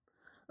game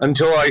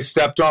until I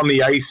stepped on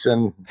the ice,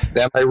 and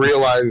then I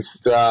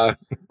realized I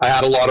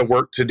had a lot of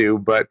work to do.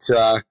 But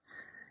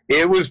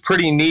it was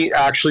pretty neat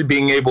actually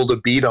being able to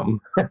beat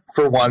him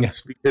for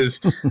once,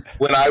 because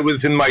when I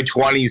was in my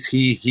 20s,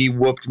 he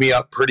whooped me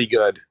up pretty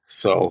good.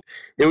 So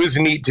it was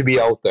neat to be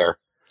out there.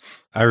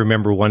 I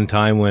remember one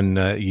time when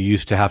you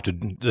used to have to,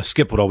 the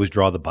skip would always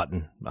draw the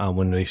button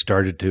when they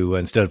started to,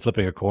 instead of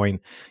flipping a coin,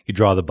 you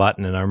draw the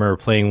button. And I remember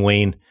playing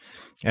Wayne,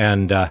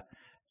 and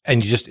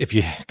you just, if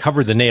you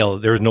covered the nail,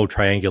 there was no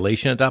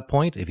triangulation at that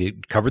point. If you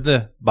covered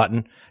the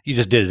button, you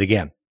just did it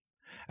again.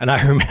 And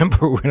I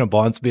remember we're in a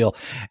bonspiel,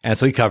 and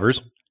so he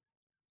covers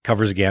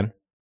again,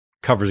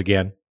 covers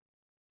again,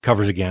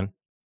 covers again,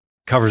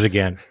 covers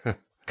again,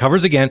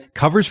 covers again,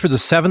 covers for the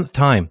 7th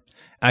time.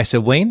 I said,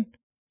 Wayne,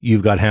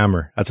 you've got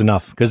hammer. That's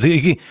enough. Because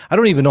I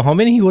don't even know how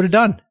many he would have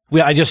done.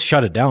 I just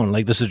shut it down.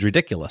 Like, this is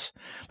ridiculous.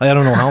 Like, I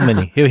don't know how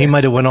many. He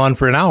might have went on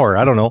for an hour.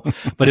 I don't know.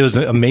 But it was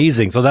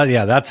amazing. So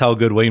that's how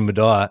good Wayne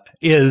Middaugh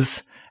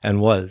is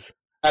and was.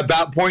 At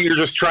that point, you're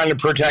just trying to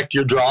protect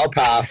your draw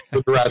path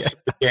for the rest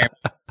of the game.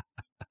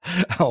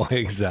 Oh,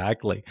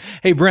 exactly.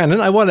 Hey, Brandon,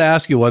 I want to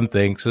ask you one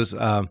thing. So,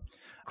 of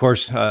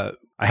course, I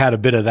had a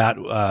bit of that,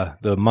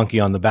 the monkey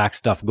on the back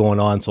stuff going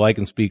on, so I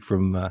can speak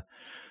from a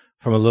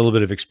little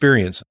bit of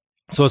experience.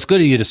 So it's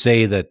good of you to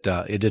say that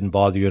it didn't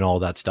bother you and all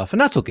that stuff. And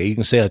that's okay. You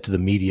can say that to the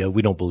media.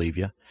 We don't believe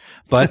you.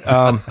 But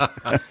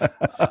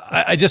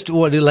I just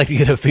would like to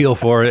get a feel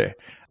for it.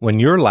 When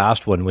your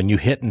last one, when you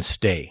hit and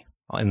stay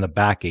in the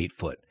back 8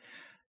 foot,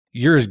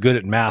 you're as good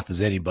at math as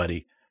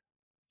anybody.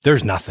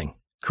 There's nothing.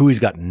 Cooey's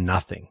got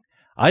nothing.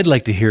 I'd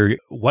like to hear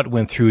what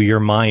went through your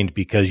mind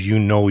because you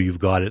know you've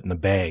got it in the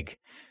bag.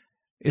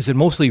 Is it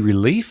mostly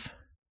relief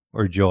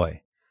or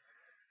joy?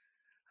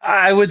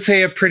 I would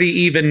say a pretty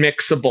even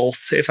mix of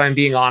both, if I'm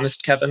being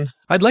honest, Kevin.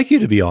 I'd like you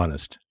to be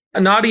honest.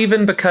 Not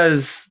even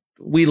because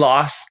we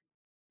lost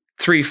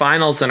 3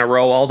 finals in a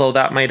row, although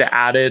that might have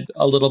added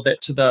a little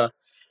bit to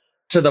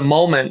the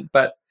moment.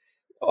 But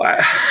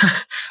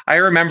I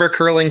remember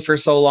curling for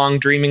so long,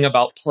 dreaming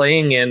about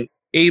playing in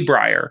a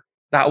Brier.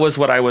 That was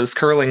what I was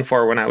curling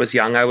for when I was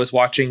young. I was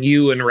watching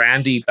you and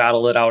Randy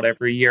battle it out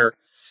every year.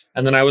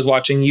 And then I was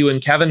watching you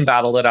and Kevin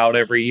battle it out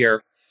every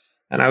year.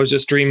 And I was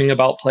just dreaming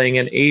about playing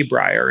in a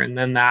Brier. And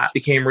then that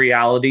became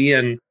reality.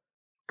 And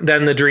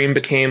then the dream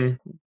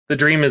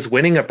is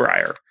winning a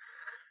Brier.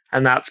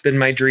 And that's been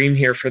my dream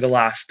here for the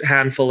last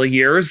handful of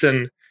years.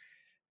 And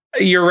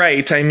you're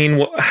right. I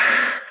mean,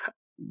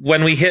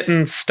 when we hit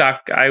and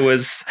stuck, I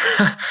was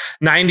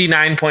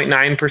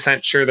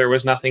 99.9% sure there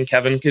was nothing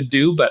Kevin could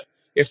do. But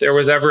if there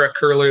was ever a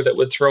curler that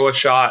would throw a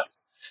shot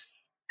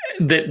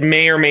that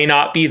may or may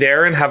not be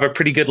there and have a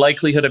pretty good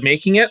likelihood of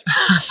making it,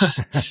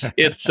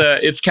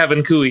 it's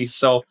Kevin Cooey.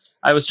 So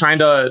I was trying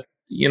to,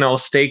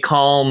 stay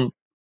calm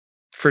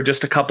for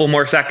just a couple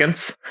more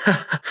seconds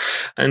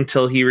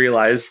until he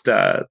realized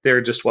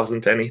there just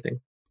wasn't anything.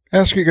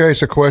 Ask you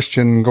guys a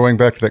question going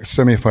back to that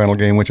semifinal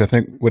game, which I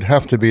think would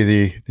have to be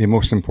the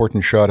most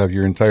important shot of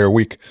your entire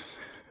week.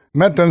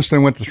 Matt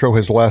Dunstan went to throw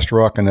his last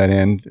rock on that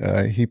end.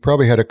 He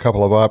probably had a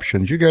couple of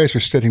options. You guys are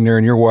sitting there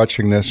and you're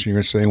watching this and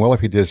you're saying, well, if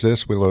he does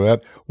this, we'll do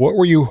that. What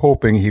were you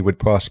hoping he would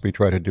possibly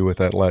try to do with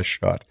that last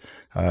shot?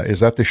 Is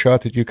that the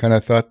shot that you kind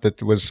of thought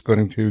that was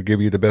going to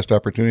give you the best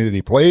opportunity that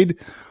he played?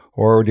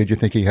 Or did you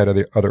think he had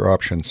other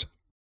options?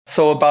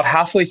 So about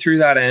halfway through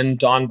that end,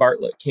 Don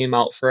Bartlett came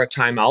out for a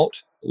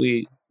timeout.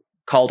 We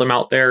called him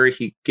out there.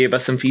 He gave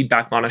us some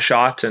feedback on a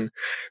shot. And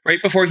right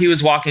before he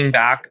was walking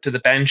back to the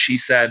bench, he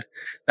said,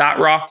 that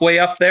rock way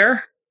up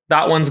there,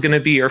 that one's going to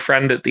be your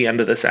friend at the end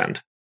of this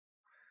end.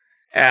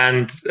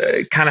 And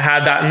kind of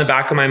had that in the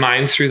back of my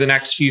mind through the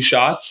next few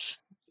shots.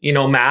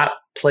 Matt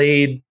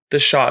played the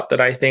shot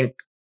that I think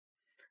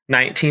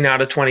 19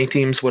 out of 20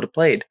 teams would have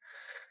played.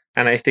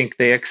 And I think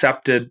they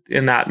accepted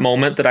in that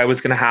moment that I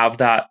was going to have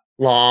that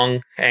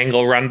long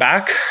angle run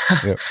back.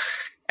 Yep.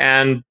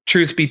 And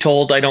truth be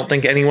told, I don't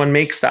think anyone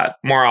makes that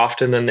more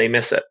often than they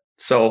miss it.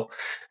 So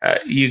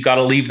you got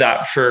to leave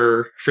that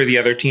for the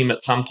other team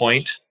at some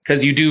point,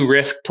 because you do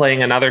risk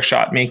playing another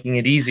shot, making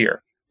it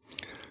easier.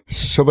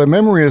 So by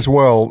memory as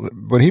well,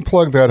 when he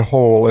plugged that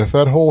hole, if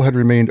that hole had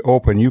remained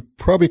open, you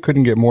probably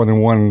couldn't get more than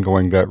one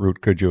going that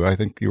route, could you? I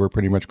think you were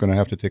pretty much going to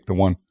have to take the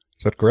one.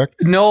 Is that correct?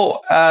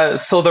 No.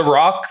 So the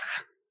rock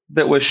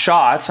that was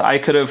shot, I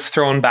could have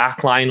thrown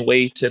backline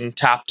weight and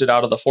tapped it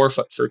out of the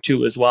 4-foot for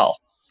 2 as well.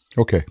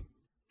 Okay.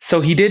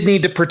 So he did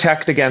need to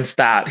protect against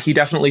that. He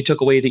definitely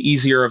took away the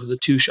easier of the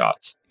 2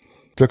 shots.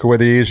 Took away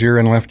the easier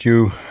and left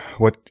you,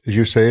 what did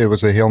you say? It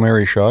was a Hail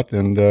Mary shot,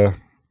 and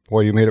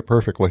boy, you made it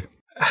perfectly.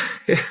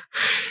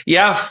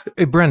 Yeah.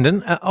 Hey,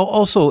 Brendan,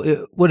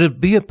 also, would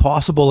it be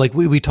possible, like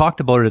we talked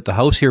about it at the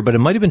house here, but it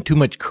might have been too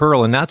much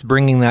curl, and that's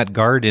bringing that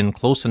guard in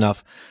close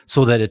enough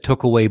so that it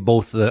took away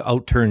both the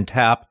out-turn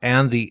tap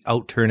and the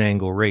out-turn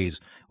angle raise.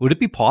 Would it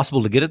be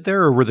possible to get it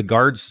there, or were the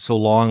guards so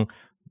long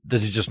that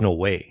there's just no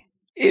way?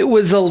 It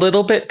was a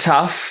little bit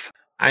tough.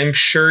 I'm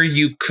sure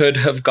you could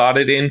have got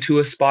it into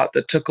a spot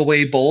that took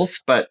away both,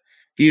 but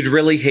you'd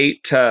really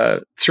hate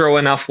to throw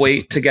enough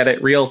weight to get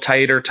it real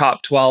tight or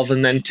top 12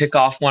 and then tick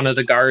off one of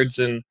the guards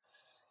and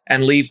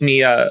leave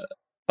me a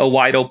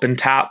wide open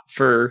tap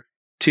for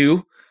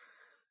 2.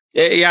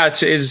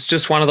 It's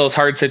just one of those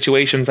hard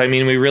situations. I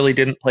mean, we really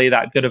didn't play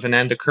that good of an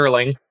end of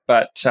curling,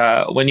 but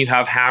when you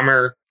have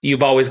hammer,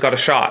 you've always got a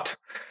shot.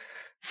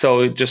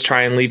 So just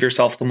try and leave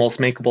yourself the most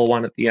makeable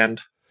one at the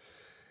end.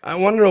 I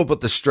want to know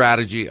about the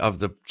strategy of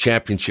the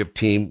championship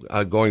team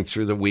going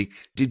through the week.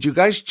 Did you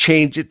guys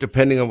change it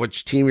depending on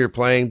which team you're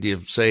playing? Do you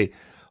say,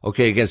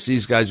 okay, against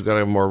these guys, we've got to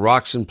have more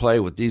rocks in play,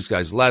 with these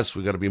guys less,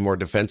 we've got to be more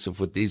defensive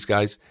with these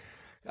guys?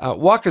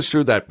 Walk us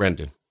through that,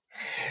 Brendan.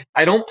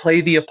 I don't play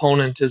the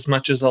opponent as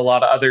much as a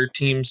lot of other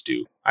teams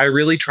do. I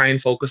really try and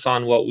focus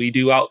on what we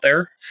do out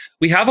there.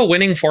 We have a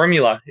winning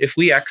formula. If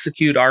we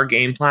execute our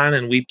game plan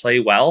and we play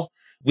well,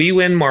 we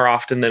win more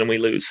often than we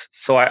lose.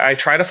 So I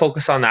try to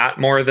focus on that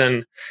more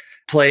than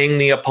playing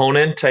the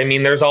opponent. I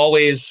mean, there's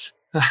always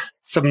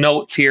some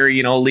notes here,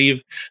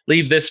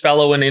 leave this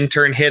fellow an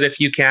in-turn hit if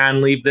you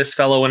can, leave this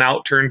fellow an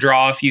out-turn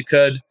draw if you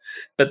could.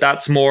 But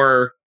that's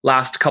more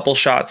last couple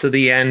shots of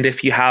the end.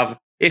 If you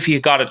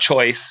got a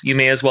choice, you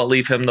may as well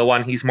leave him the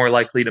one he's more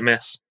likely to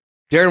miss.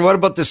 Darren, what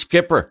about the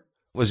skipper?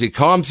 Was he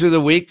calm through the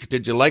week?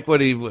 Did you like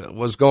what he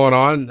was going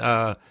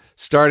on?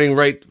 Starting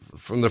right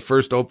from the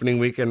first opening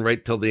weekend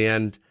right till the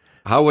end.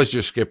 How was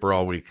your skipper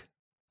all week?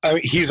 I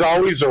mean, he's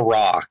always a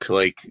rock.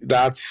 Like,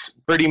 that's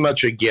pretty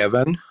much a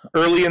given.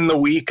 Early in the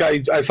week, I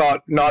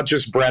thought not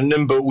just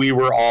Brendan, but we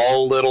were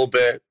all a little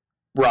bit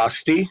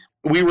rusty.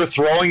 We were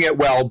throwing it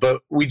well,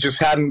 but we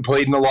just hadn't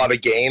played in a lot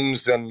of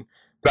games, and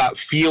that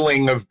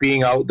feeling of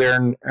being out there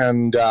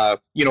and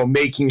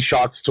making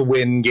shots to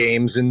win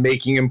games and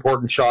making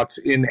important shots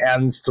in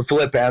ends to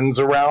flip ends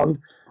around.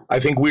 I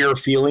think we were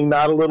feeling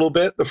that a little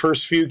bit the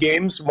first few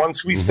games.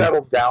 Once we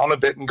settled down a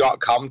bit and got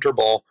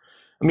comfortable,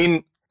 I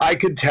mean, I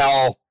could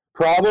tell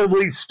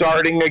probably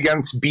starting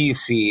against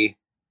BC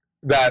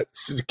that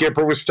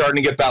skipper was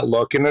starting to get that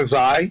look in his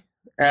eye.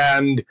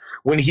 And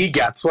when he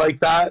gets like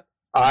that,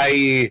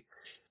 I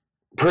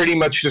pretty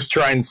much just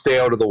try and stay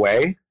out of the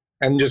way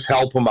and just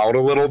help him out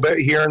a little bit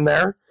here and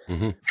there.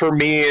 Mm-hmm. For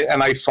me,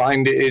 and I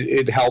find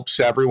it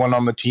helps everyone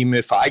on the team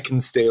if I can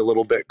stay a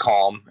little bit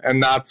calm.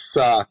 And that's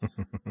not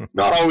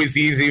always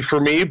easy for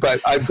me,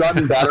 but I've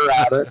gotten better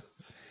at it.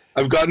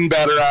 I've gotten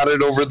better at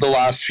it over the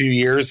last few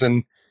years.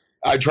 And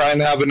I try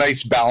and have a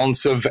nice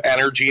balance of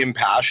energy and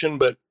passion,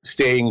 but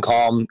staying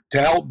calm to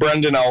help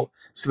Brendan out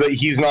so that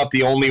he's not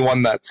the only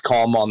one that's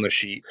calm on the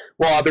sheet.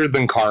 Well, other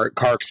than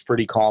Kark's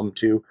pretty calm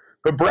too.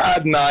 But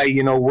Brad and I,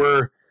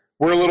 we're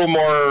a little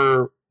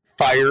more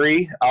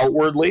fiery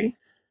outwardly.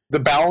 The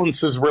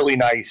balance is really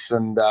nice.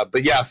 And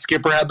but yeah,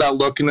 Skipper had that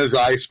look in his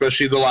eye,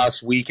 especially the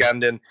last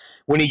weekend. And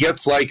when he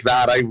gets like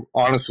that, I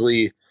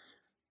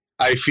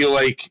feel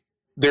like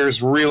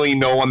there's really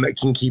no one that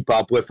can keep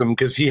up with him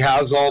because he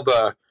has all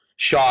the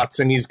shots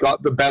and he's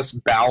got the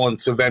best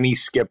balance of any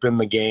skip in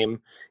the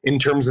game in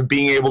terms of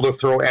being able to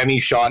throw any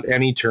shot,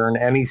 any turn,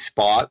 any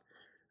spot.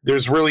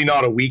 There's really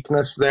not a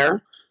weakness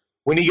there.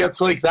 When he gets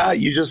like that,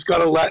 you just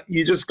gotta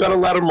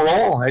let him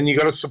roll and you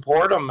gotta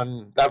support him,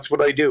 and that's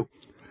what I do.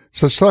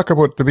 So let's talk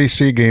about the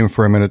BC game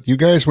for a minute. You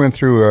guys went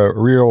through a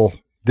real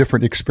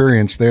different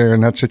experience there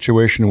in that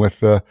situation with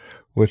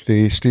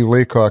the Steve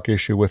Laycock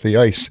issue with the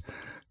ice.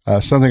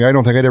 Something I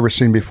don't think I'd ever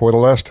seen before. The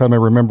last time I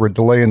remember a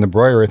delay in the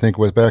Brier, I think,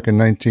 was back in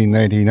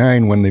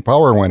 1999 when the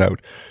power went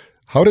out.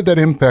 How did that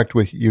impact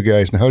with you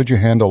guys, and how did you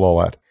handle all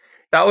that?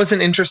 That was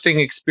an interesting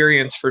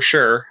experience for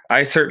sure.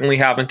 I certainly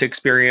haven't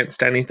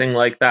experienced anything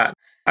like that.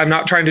 I'm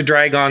not trying to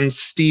drag on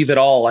Steve at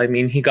all. I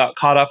mean, he got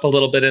caught up a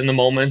little bit in the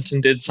moment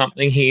and did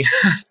something he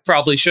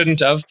probably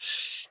shouldn't have.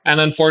 And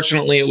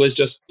unfortunately, it was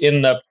just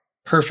in the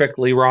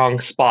perfectly wrong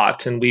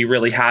spot, and we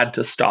really had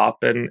to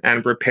stop and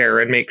repair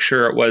and make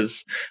sure it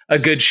was a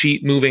good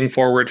sheet moving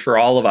forward for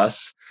all of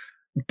us.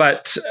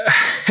 But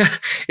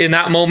in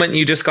that moment,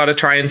 you just got to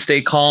try and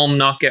stay calm,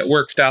 not get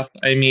worked up.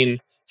 I mean,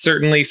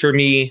 certainly for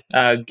me,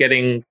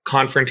 getting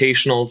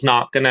confrontational is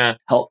not going to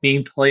help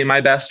me play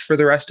my best for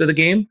the rest of the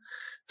game.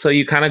 So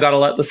you kind of got to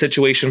let the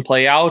situation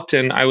play out.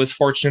 And I was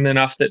fortunate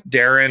enough that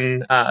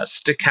Darren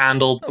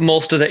stick-handled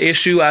most of the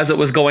issue as it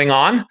was going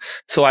on.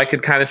 So I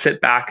could kind of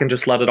sit back and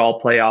just let it all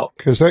play out.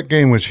 Because that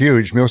game was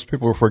huge. Most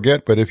people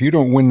forget, but if you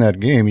don't win that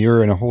game,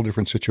 you're in a whole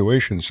different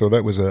situation. So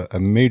that was a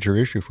major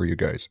issue for you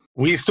guys.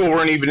 We still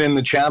weren't even in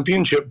the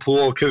championship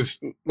pool because,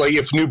 like,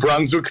 if New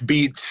Brunswick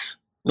beats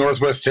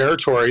Northwest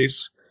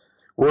Territories,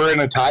 we're in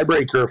a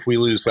tiebreaker if we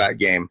lose that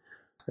game.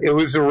 It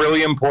was a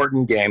really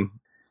important game.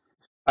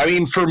 I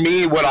mean, for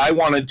me, what I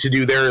wanted to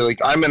do there, like,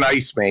 I'm an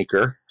ice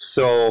maker.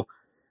 So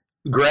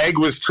Greg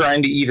was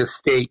trying to eat a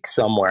steak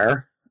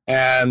somewhere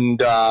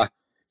and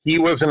he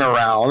wasn't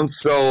around.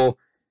 So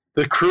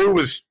the crew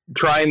was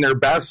trying their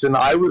best and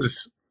I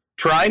was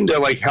trying to,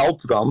 like,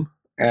 help them.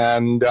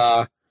 And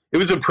it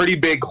was a pretty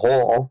big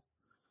hole.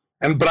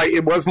 But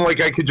it wasn't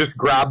like I could just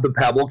grab the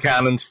pebble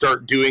can and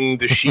start doing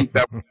the sheet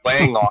that we're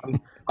playing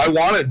on. I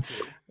wanted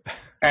to.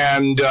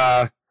 And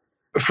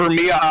for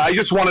me, I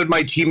just wanted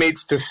my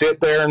teammates to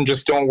sit there and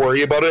just don't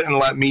worry about it and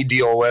let me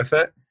deal with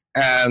it.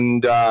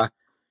 And it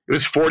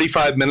was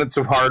 45 minutes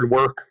of hard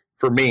work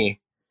for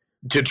me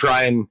to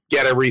try and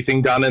get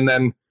everything done. And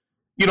then,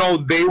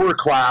 they were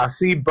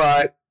classy,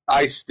 but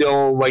I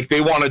still, like,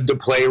 they wanted to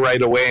play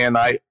right away. And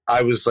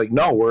I was like,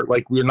 no,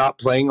 we're not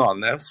playing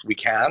on this. We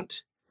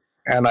can't.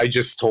 And I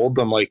just told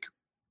them, like,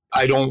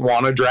 I don't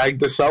want to drag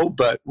this out,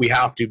 but we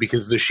have to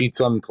because the sheet's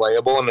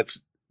unplayable and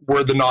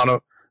we're the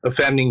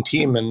non-offending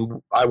team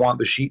and I want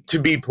the sheet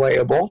to be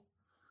playable.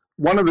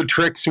 One of the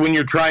tricks when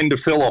you're trying to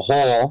fill a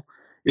hole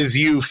is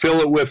you fill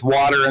it with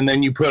water and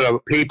then you put a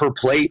paper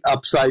plate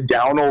upside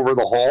down over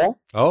the hole.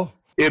 Oh.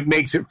 It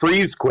makes it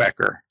freeze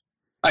quicker.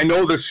 I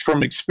know this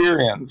from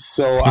experience.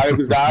 So I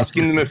was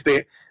asking them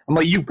I'm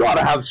like, you've got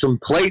to have some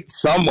plates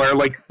somewhere.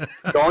 Like,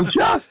 don't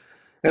you?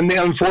 And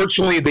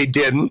unfortunately, they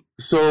didn't.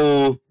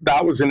 So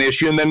that was an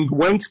issue. And then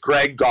once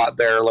Greg got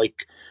there,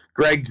 like,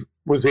 Greg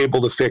was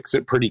able to fix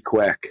it pretty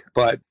quick.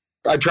 But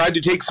I tried to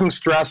take some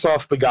stress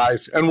off the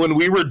guys. And when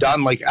we were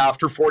done, like,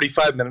 after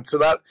 45 minutes of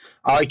that,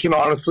 I can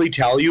honestly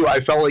tell you, I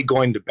felt like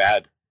going to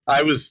bed.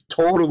 I was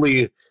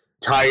totally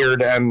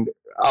tired and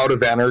out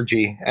of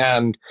energy.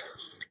 And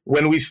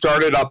when we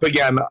started up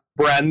again,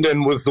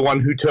 Brendan was the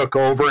one who took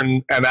over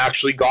and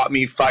actually got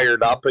me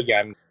fired up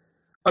again.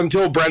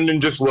 Until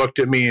Brendan just looked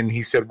at me and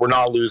he said, we're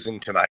not losing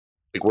tonight.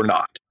 Like, we're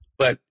not.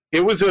 But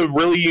it was a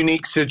really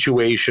unique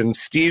situation.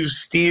 Steve,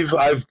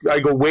 I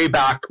go way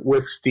back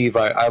with Steve.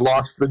 I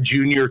lost the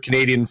junior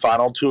Canadian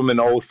final to him in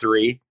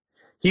 2003.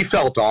 He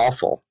felt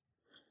awful.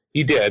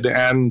 He did.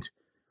 And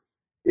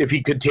if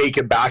he could take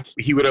it back,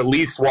 he would at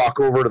least walk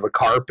over to the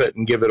carpet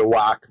and give it a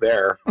whack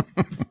there.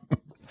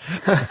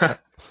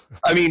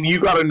 I mean,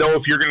 you got to know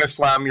if you're going to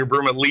slam your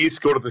broom, at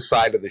least go to the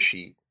side of the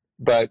sheet.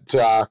 But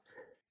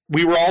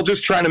we were all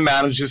just trying to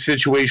manage the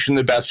situation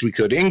the best we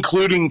could,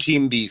 including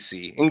Team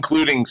BC,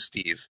 including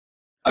Steve.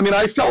 I mean,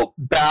 I felt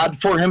bad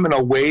for him in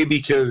a way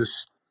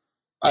because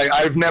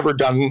I've never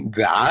done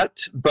that,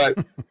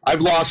 but I've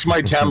lost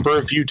my temper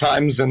a few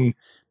times and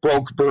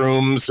broke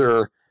brooms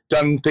or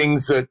done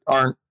things that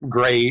aren't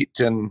great.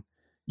 And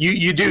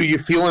you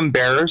feel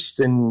embarrassed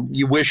and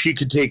you wish you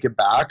could take it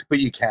back, but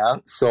you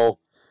can't. So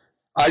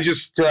I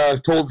just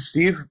told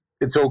Steve,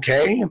 it's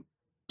okay.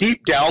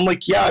 Deep down,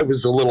 like, yeah, I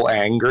was a little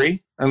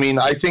angry. I mean,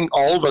 I think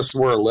all of us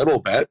were a little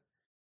bit.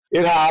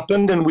 It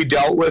happened and we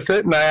dealt with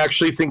it. And I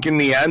actually think in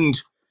the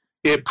end,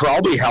 it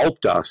probably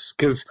helped us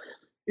because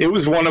it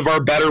was one of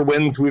our better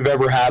wins we've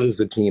ever had as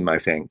a team, I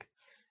think.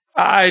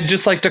 I'd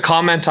just like to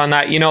comment on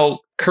that.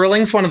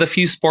 Curling's one of the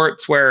few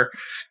sports where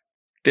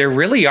there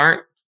really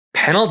aren't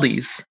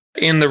penalties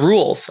in the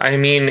rules. I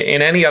mean,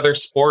 in any other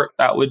sport,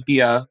 that would be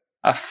a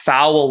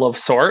foul of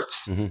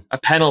sorts, a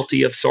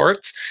penalty of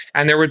sorts,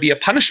 and there would be a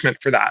punishment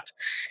for that.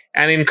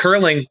 And in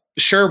curling,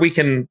 sure, we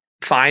can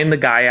fine the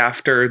guy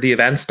after the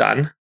event's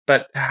done,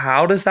 but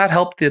how does that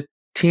help the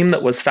team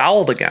that was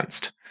fouled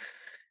against?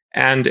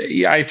 And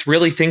I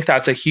really think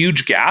that's a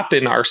huge gap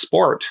in our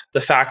sport.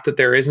 The fact that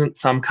there isn't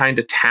some kind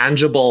of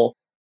tangible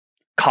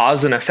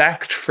cause and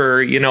effect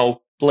for,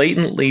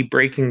 blatantly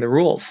breaking the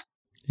rules.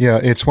 Yeah,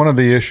 it's one of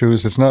the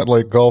issues. It's not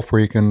like golf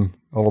where you can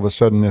all of a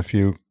sudden, if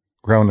you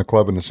ground a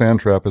club in the sand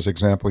trap, as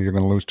example, you're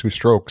going to lose 2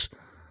 strokes.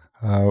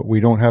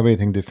 We don't have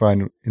anything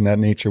defined in that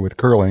nature with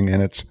curling,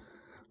 and it's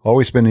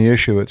always been the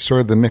issue. It's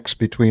sort of the mix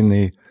between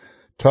the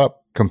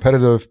top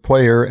competitive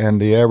player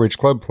and the average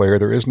club player.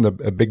 There isn't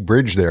a big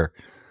bridge there.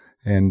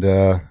 And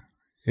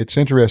it's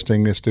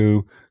interesting as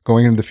to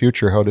going into the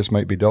future how this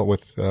might be dealt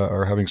with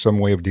or having some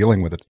way of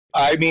dealing with it.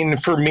 I mean,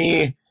 for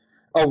me,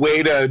 a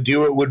way to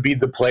do it would be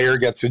the player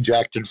gets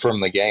ejected from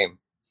the game.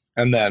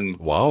 And then,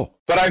 wow.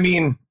 But I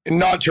mean,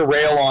 not to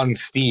rail on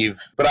Steve,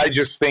 but I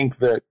just think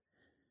that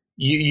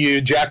you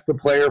eject the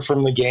player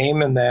from the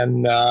game, and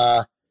then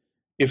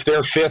if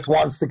their fifth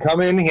wants to come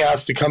in, he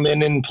has to come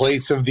in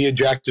place of the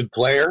ejected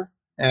player.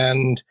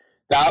 And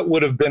that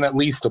would have been at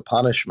least a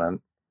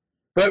punishment.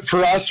 But for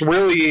us,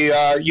 really,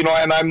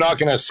 and I'm not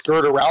going to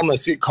skirt around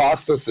this, it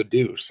cost us a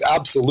deuce.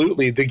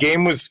 Absolutely.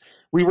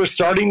 We were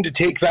starting to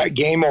take that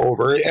game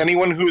over.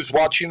 Anyone who was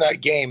watching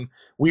that game,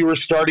 we were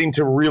starting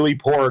to really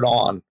pour it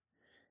on,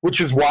 which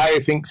is why I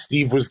think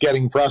Steve was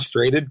getting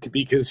frustrated,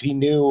 because he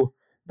knew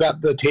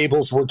that the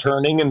tables were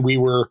turning and we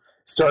were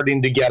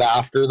starting to get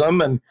after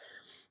them. And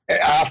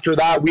after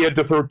that, we had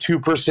to throw 2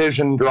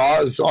 precision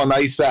draws on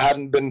ice that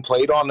hadn't been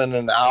played on in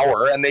an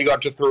hour, and they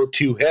got to throw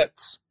 2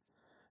 hits.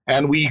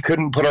 And we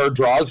couldn't put our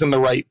draws in the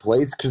right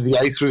place because the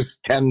ice was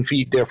 10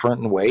 feet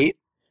different in weight.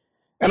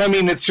 And I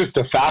mean, it's just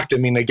a fact. I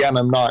mean, again,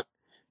 I'm not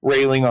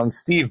railing on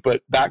Steve,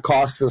 but that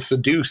cost us a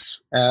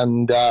deuce.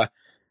 And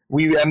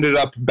we ended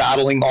up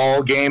battling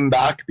all game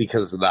back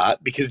because of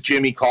that, because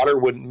Jimmy Cotter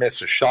wouldn't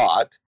miss a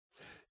shot.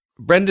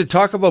 Brendan,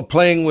 talk about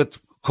playing with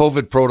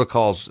COVID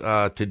protocols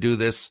to do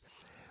this.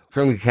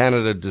 Curling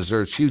Canada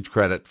deserves huge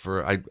credit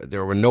for,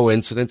 there were no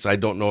incidents. I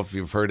don't know if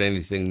you've heard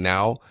anything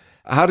now.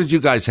 How did you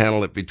guys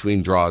handle it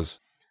between draws?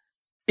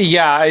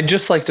 Yeah, I'd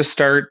just like to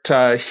start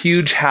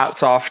huge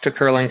hats off to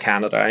Curling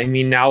Canada. I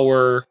mean, now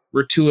we're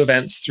 2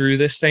 events through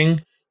this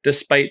thing,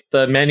 despite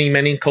the many,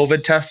 many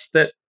COVID tests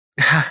that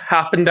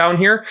happened down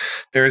here.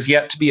 There's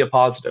yet to be a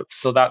positive.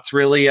 So that's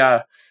really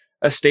a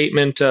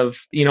statement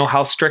of,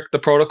 how strict the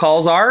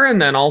protocols are.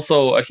 And then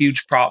also a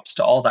huge props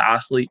to all the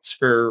athletes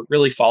for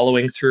really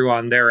following through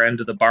on their end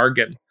of the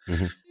bargain.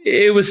 Mm-hmm.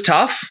 It was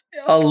tough,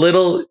 a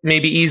little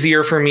maybe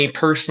easier for me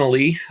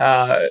personally.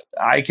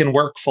 I can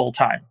work full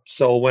time.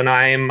 So when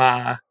I'm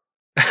not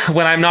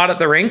at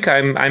the rink,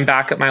 I'm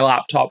back at my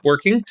laptop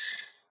working.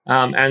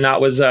 And that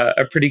was a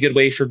pretty good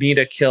way for me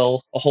to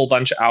kill a whole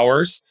bunch of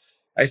hours.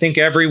 I think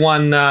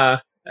everyone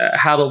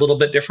had a little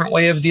bit different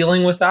way of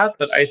dealing with that,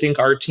 but I think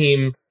our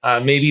team,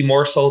 maybe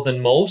more so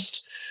than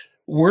most,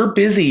 we're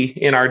busy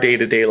in our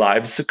day-to-day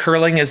lives. So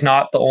curling is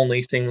not the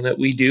only thing that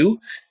we do,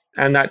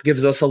 and that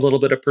gives us a little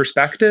bit of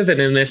perspective. And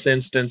in this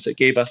instance, it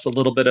gave us a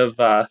little bit of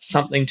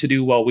something to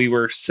do while we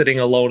were sitting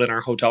alone in our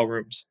hotel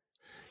rooms.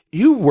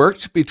 You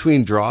worked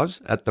between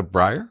draws at the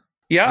Briar?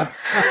 Yeah.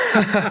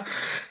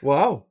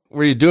 Wow.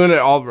 Were you doing it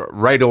all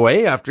right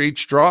away after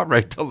each draw,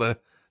 right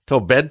till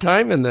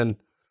bedtime, and then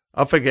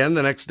up again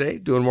the next day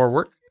doing more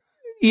work?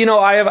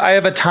 I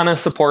have a ton of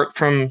support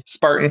from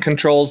Spartan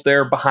Controls.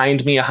 They're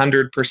behind me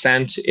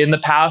 100%. In the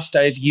past,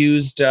 I've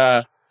used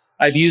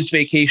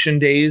vacation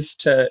days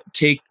to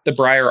take the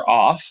Briar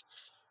off.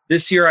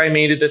 This year, I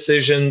made a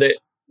decision that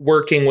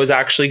working was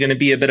actually going to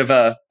be a bit of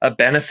a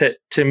benefit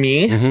to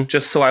me,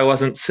 just so I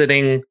wasn't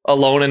sitting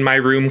alone in my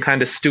room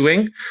kind of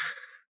stewing.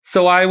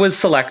 So I was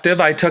selective.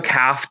 I took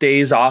half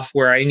days off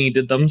where I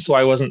needed them, so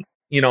I wasn't,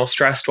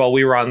 stressed while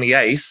we were on the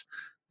ice.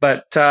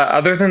 But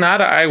other than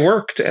that, I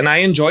worked and I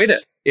enjoyed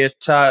it. It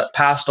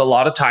passed a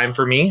lot of time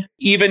for me.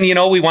 Even,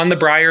 we won the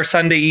Briar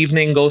Sunday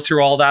evening, go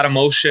through all that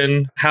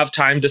emotion, have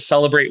time to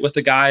celebrate with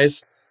the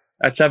guys.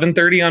 At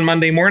 7:30 on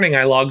Monday morning,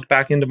 I logged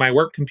back into my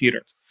work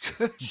computer.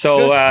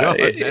 So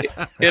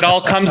it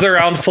all comes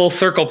around full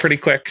circle pretty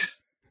quick.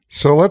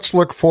 So let's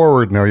look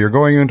forward now. You're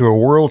going into a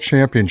world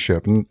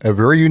championship, and a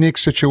very unique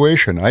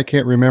situation. I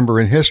can't remember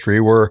in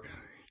history where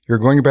you're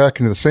going back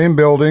into the same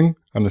building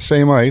on the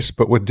same ice,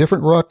 but with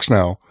different rocks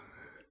now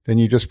than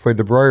you just played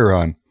the Briar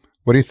on.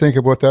 What do you think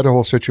about that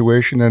whole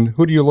situation, and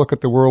who do you look at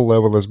the world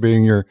level as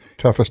being your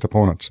toughest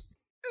opponents?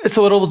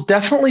 So it'll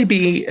definitely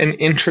be an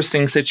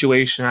interesting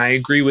situation. I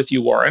agree with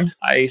you, Warren.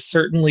 I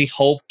certainly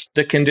hope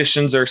the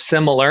conditions are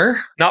similar,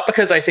 not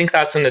because I think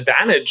that's an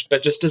advantage,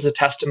 but just as a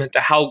testament to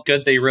how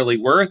good they really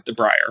were at the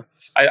Brier.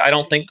 I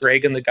don't think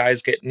Greg and the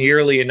guys get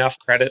nearly enough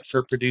credit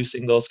for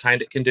producing those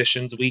kind of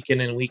conditions week in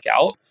and week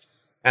out.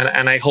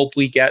 And I hope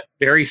we get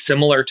very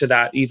similar to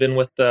that, even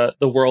with the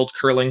World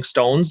Curling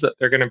Stones that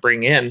they're going to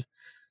bring in.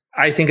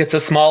 I think it's a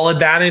small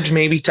advantage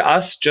maybe to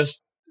us,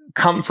 just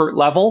comfort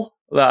level.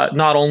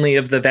 Not only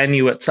of the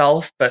venue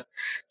itself, but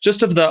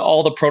just of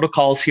all the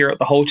protocols here at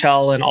the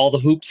hotel and all the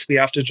hoops we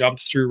have to jump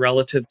through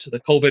relative to the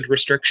COVID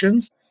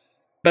restrictions.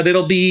 But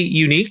it'll be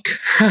unique.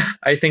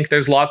 I think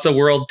there's lots of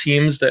world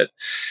teams that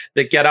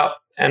get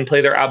up and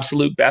play their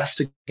absolute best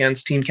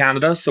against Team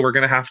Canada. So we're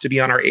going to have to be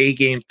on our A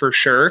game for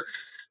sure.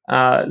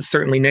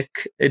 Certainly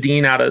Nick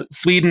Edin out of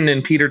Sweden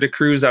and Peter de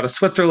Cruz out of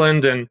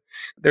Switzerland. And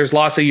there's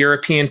lots of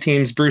European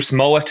teams, Bruce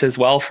Mowat as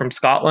well from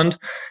Scotland.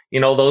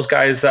 Those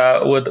guys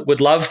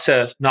would love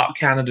to knock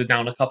Canada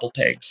down a couple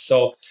pegs.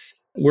 So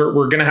we're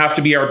going to have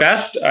to be our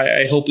best.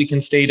 I hope we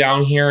can stay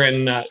down here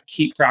and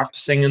keep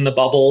practicing in the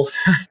bubble,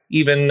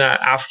 even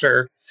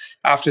after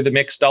the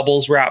mixed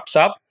doubles wraps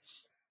up,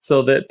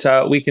 so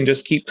that we can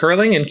just keep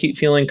curling and keep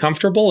feeling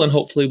comfortable. And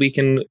hopefully we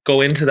can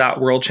go into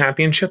that World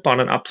Championship on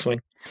an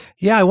upswing.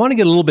 Yeah, I want to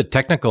get a little bit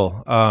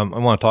technical. I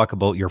want to talk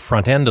about your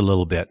front end a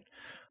little bit.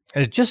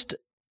 And it just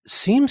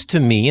seems to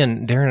me,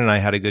 and Darren and I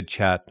had a good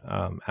chat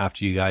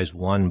after you guys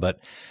won, but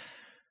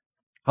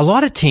a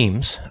lot of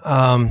teams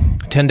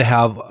tend to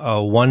have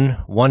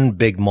one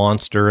big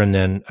monster and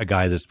then a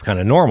guy that's kind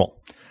of normal.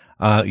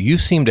 You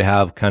seem to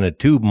have kind of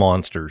two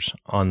monsters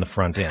on the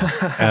front end.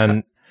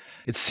 And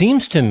it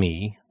seems to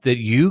me that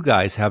you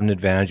guys have an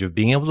advantage of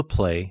being able to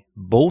play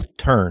both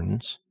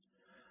turns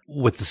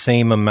with the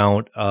same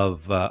amount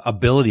of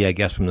ability, I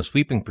guess, from the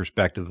sweeping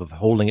perspective of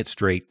holding it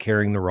straight,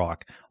 carrying the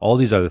rock, all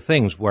these other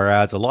things.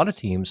 Whereas a lot of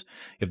teams,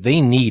 if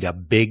they need a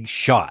big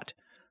shot,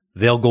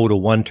 they'll go to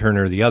one turn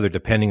or the other,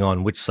 depending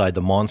on which side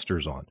the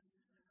monster's on.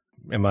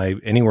 Am I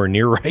anywhere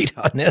near right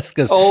on this?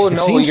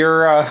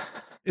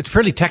 It's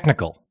fairly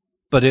technical,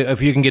 but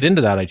if you can get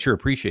into that, I'd sure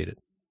appreciate it.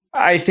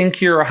 I think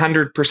you're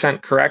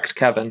 100% correct,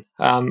 Kevin.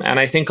 And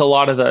I think a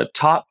lot of the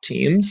top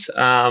teams,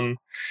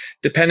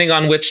 depending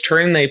on which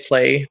turn they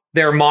play,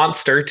 their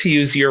monster, to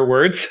use your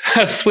words,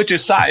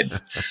 switches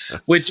sides,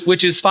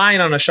 which is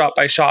fine on a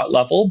shot-by-shot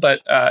level. But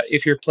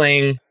if you're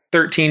playing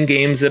 13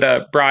 games at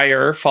a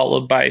Brier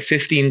followed by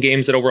 15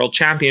 games at a World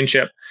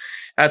Championship,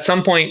 at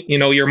some point,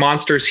 your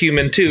monster's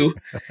human too.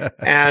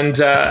 And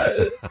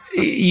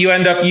you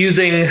end up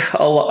using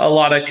a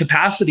lot of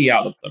capacity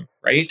out of them,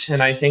 right?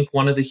 And I think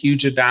one of the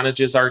huge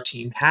advantages our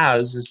team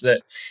has is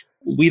that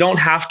we don't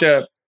have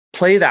to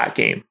play that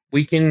game.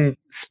 We can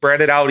spread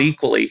it out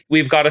equally.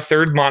 We've got a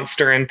third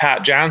monster in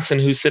Pat Jansen,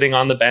 who's sitting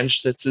on the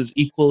bench that's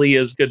equally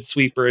as good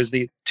sweeper as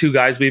the two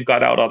guys we've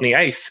got out on the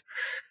ice.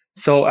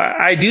 So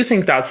I do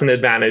think that's an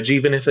advantage,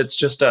 even if it's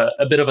just a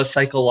bit of a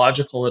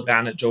psychological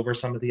advantage over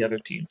some of the other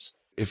teams.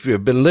 If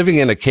you've been living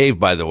in a cave,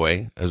 by the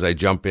way, as I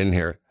jump in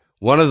here,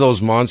 one of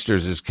those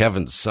monsters is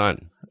Kevin's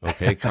son.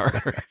 Okay,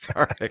 Carter.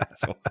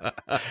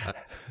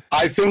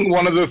 I think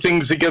one of the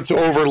things that gets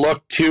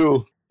overlooked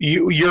too,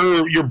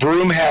 your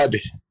broom head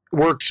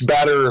works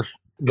better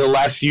the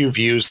less you've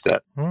used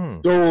it.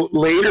 So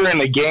later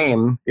in a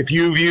game, if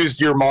you've used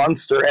your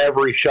monster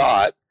every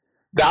shot,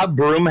 that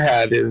broom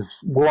head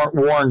is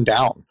worn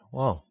down.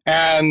 Wow.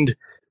 And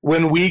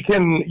when we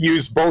can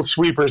use both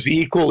sweepers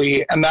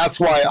equally, and that's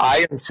why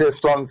I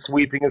insist on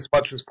sweeping as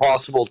much as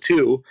possible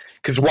too,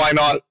 because why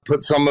not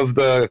put some of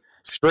the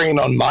strain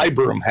on my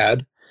broom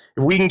head?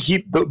 If we can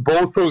keep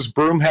both those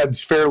broom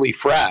heads fairly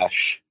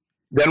fresh,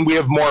 then we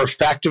have more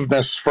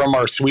effectiveness from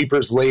our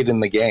sweepers late in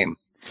the game.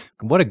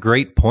 What a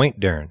great point,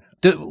 Darren.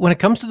 When it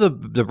comes to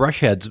the brush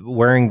heads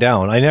wearing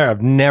down,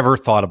 I've never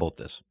thought about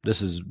this.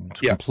 This is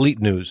complete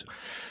news.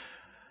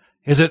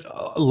 Is it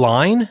a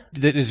line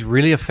that is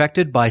really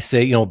affected by,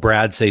 say,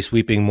 Brad, say,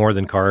 sweeping more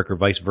than Karek or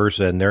vice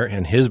versa,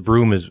 and his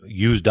broom is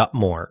used up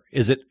more?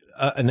 Is it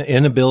an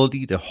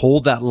inability to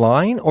hold that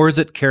line, or is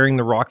it carrying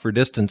the rock for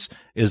distance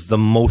is the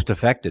most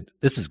affected?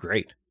 This is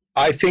great.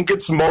 I think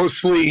it's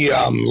mostly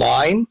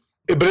line,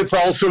 but it's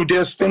also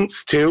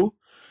distance too,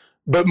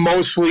 but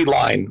mostly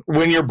line.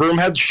 When your broom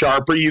head's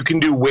sharper, you can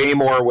do way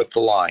more with the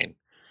line.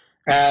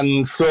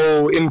 And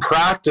so in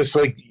practice,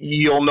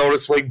 you'll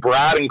notice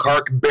Brad and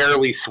Kark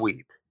barely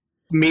sweep.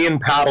 Me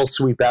and Pat will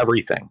sweep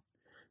everything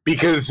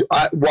because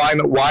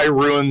why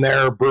ruin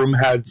their broom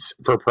heads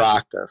for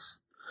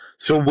practice?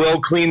 So we'll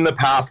clean the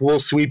path. We'll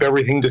sweep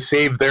everything to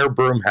save their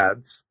broom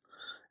heads.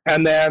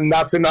 And then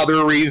that's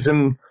another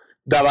reason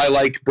that I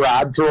like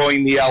Brad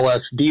throwing the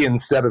LSD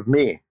instead of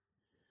me,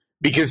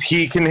 because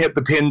he can hit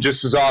the pin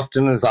just as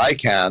often as I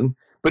can.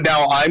 But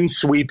now I'm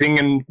sweeping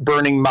and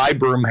burning my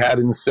broom head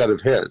instead of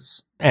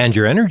his. And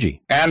your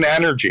energy. And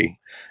energy.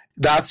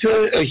 That's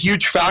a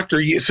huge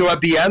factor. So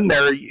at the end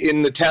there,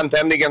 in the 10th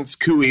end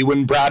against Cooey,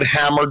 when Brad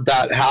hammered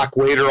that hack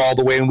waiter all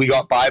the way and we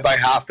got by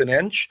half an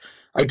inch,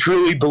 I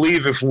truly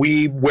believe if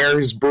we wear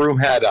his broom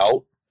head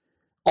out,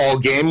 all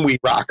game, we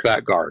rock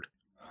that guard.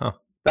 Huh.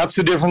 That's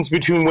the difference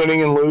between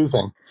winning and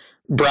losing.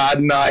 Brad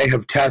and I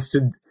have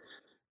tested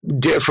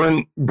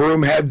different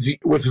broom heads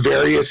with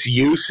various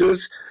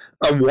uses.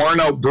 A worn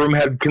out broom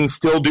head can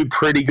still do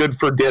pretty good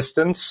for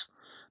distance,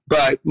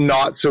 but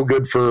not so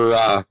good for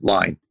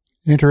line.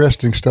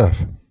 Interesting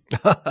stuff.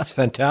 That's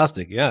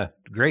fantastic. Yeah,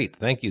 great.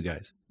 Thank you,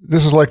 guys.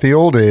 This is like the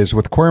old days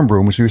with corn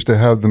brooms. You used to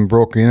have them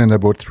broken in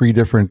about 3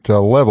 different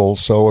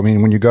levels. So, I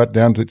mean, when you got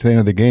down to the end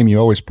of the game, you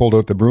always pulled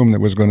out the broom that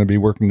was going to be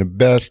working the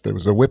best. It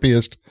was the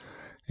whippiest,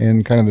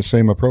 and kind of the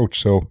same approach.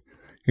 So,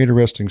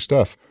 interesting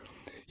stuff.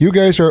 You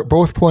guys are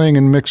both playing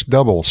in mixed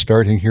doubles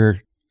starting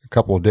here a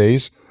couple of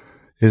days.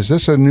 Is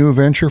this a new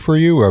venture for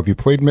you? Have you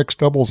played mixed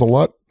doubles a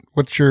lot?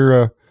 What's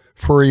your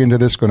foray into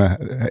this going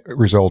to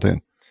result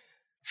in?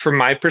 From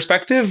my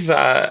perspective,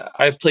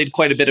 I've played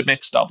quite a bit of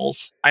mixed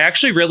doubles. I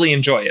actually really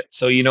enjoy it.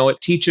 So,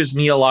 it teaches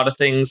me a lot of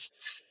things,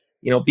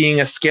 being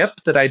a skip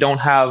that I don't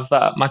have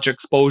much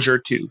exposure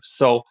to.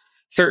 So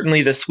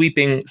certainly the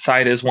sweeping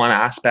side is one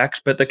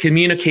aspect, but the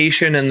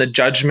communication and the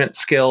judgment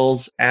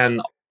skills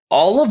and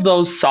all of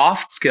those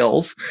soft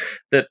skills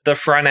that the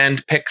front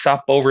end picks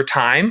up over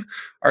time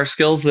are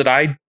skills that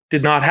I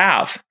did not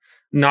have.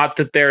 Not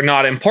that they're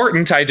not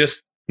important, I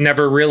just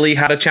never really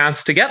had a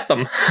chance to get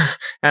them.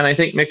 And I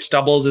think mixed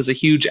doubles is a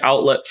huge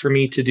outlet for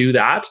me to do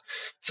that.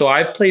 So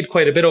I've played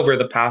quite a bit over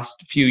the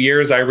past few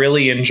years. I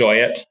really enjoy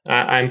it.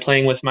 I'm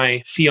playing with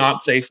my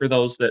fiance, for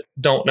those that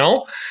don't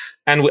know,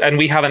 and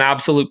we have an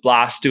absolute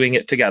blast doing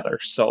it together.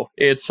 So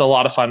it's a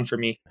lot of fun for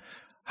me.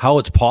 How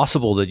it's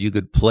possible that you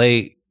could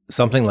play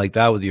something like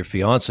that with your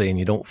fiance and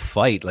you don't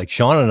fight? Like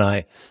Sean and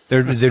I,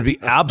 there'd be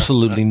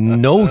absolutely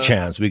no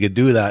chance we could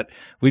do that.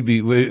 It'd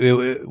be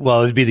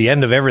the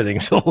end of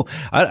everything. So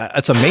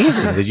it's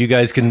amazing that you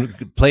guys can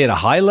play at a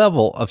high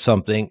level of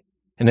something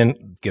and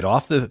then get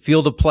off the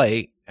field of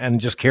play and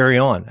just carry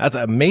on. That's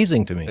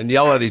amazing to me. And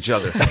yell at each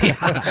other.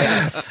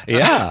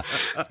 Yeah.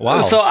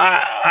 Wow. So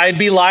I'd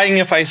be lying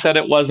if I said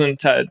it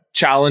wasn't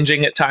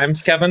challenging at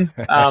times, Kevin.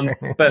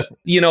 But,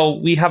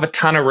 we have a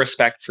ton of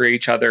respect for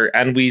each other,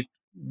 and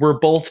we're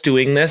both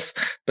doing this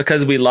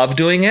because we love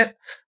doing it,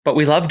 but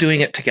we love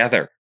doing it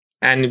together.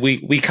 And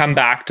we come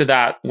back to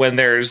that when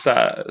there's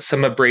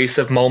some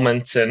abrasive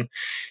moments and,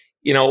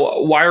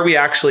 why are we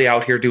actually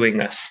out here doing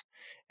this?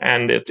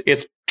 And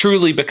it's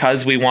truly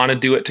because we want to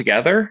do it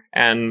together.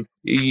 And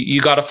you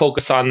got to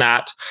focus on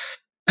that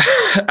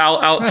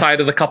outside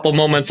of the couple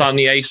moments on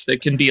the ice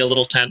that can be a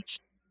little tense.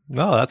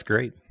 Oh, that's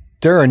great.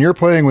 Darren, you're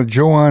playing with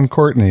Joanne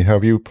Courtney.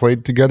 Have you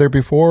played together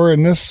before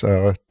in this?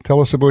 Tell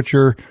us about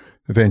your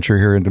venture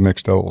here into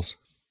mixed doubles.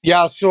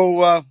 Yeah,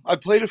 so I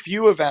played a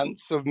few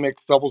events of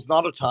mixed doubles,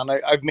 not a ton.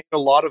 I've made a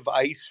lot of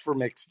ice for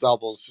mixed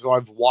doubles, so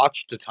I've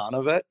watched a ton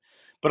of it.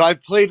 But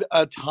I've played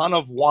a ton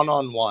of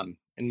one-on-one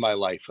in my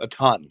life, a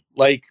ton.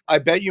 Like, I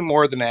bet you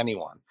more than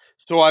anyone.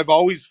 So I've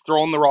always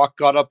thrown the rock,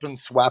 got up and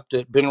swept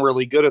it, been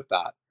really good at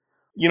that.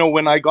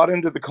 When I got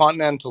into the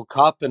Continental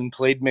Cup and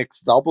played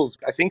mixed doubles,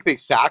 I think they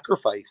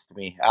sacrificed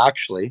me,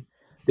 actually.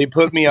 They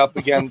put me up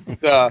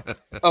against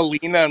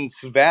Alina and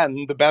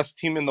Sven, the best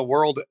team in the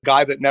world, a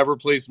guy that never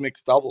plays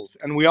mixed doubles.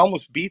 And we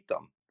almost beat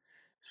them.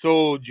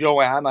 So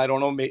Joanne, I don't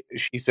know,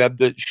 she said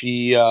that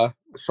she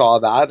saw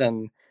that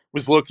and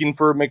was looking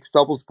for a mixed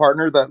doubles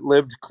partner that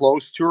lived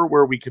close to her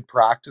where we could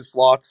practice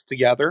lots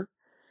together.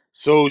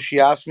 So she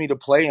asked me to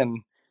play,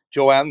 and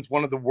Joanne's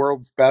one of the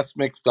world's best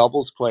mixed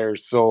doubles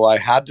players. So I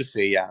had to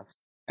say yes.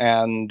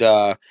 And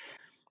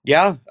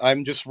yeah,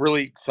 I'm just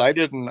really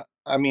excited. And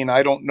I mean,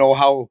 I don't know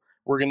how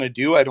we're going to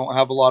do. I don't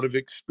have a lot of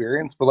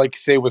experience, but like I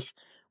say, with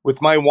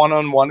my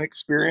one-on-one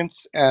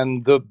experience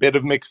and the bit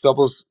of mixed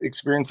doubles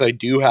experience I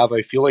do have,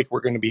 I feel like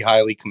we're going to be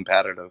highly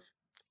competitive.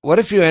 What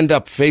if you end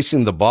up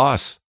facing the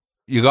boss?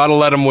 You got to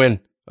let him win,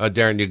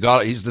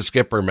 Darren. He's the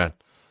skipper, man.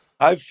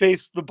 I've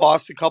faced the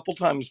boss a couple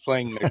times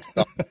playing mixed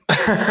doubles.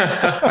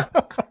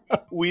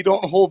 We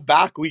don't hold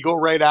back. We go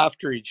right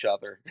after each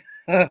other.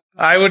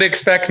 I would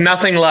expect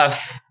nothing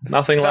less.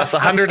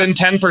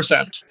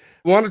 110%.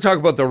 We want to talk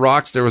about the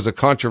rocks. There was a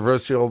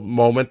controversial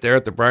moment there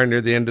at the Brier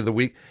near the end of the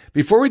week.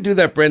 Before we do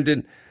that,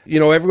 Brendan,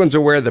 everyone's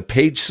aware of the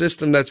page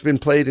system that's been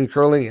played in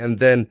curling and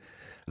then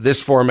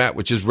this format,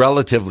 which is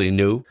relatively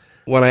new.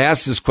 When I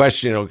asked this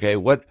question, okay,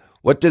 what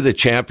do the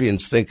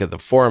champions think of the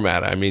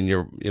format? I mean,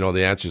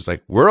 the answer is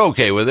like, we're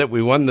okay with it.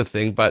 We won the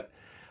thing. But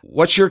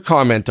what's your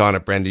comment on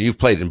it, Brendan? You've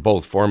played in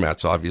both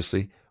formats,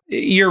 obviously.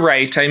 You're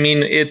right. I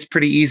mean, it's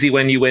pretty easy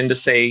when you win to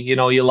say, you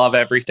love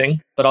everything,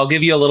 but I'll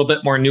give you a little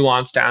bit more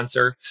nuanced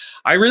answer.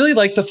 I really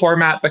like the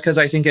format because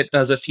I think it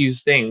does a few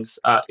things.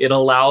 It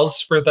allows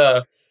for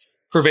the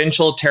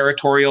provincial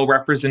territorial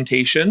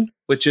representation,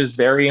 which is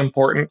very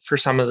important for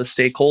some of the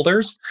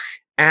stakeholders.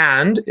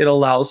 And it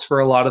allows for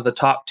a lot of the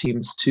top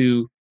teams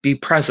to be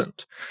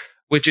present,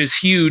 which is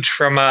huge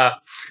from a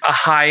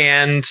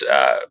high-end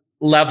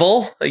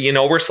level.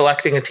 We're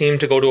selecting a team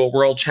to go to a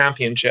world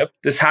championship.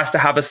 This has to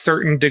have a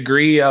certain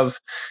degree of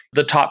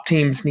the top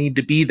teams need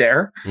to be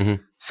there.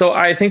 Mm-hmm. So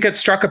I think it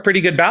struck a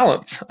pretty good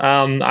balance.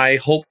 I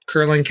hope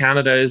Curling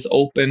Canada is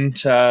open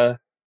to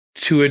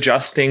to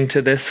adjusting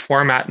to this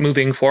format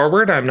moving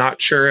forward. I'm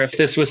not sure if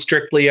this was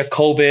strictly a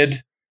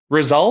COVID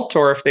result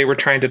or if they were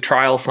trying to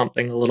trial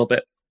something a little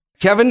bit.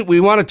 Kevin, we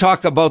want to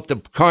talk about the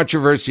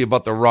controversy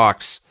about the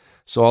rocks,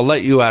 so I'll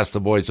let you ask the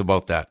boys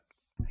about that.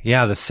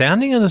 Yeah, the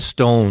sanding of the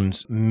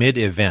stones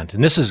mid-event,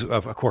 and this is,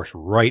 of course,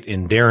 right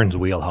in Darren's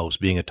wheelhouse,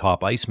 being a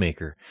top ice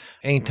maker.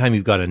 Anytime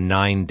you've got a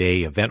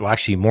 9-day event, well,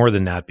 actually more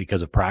than that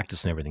because of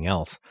practice and everything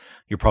else,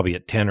 you're probably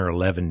at 10 or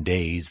 11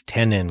 days,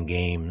 10 end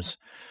games.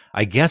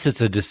 I guess it's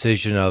a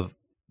decision of,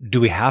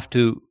 do we have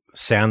to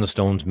sand the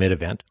stones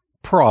mid-event?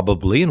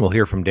 Probably, and we'll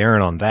hear from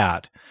Darren on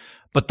that.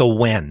 But the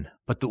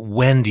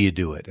when do you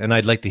do it? And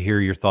I'd like to hear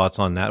your thoughts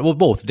on that. Well,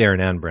 both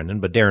Darren and Brendan,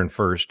 but Darren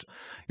first.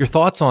 Your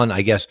thoughts on,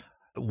 I guess,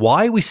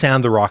 why we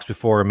sand the rocks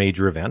before a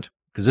major event,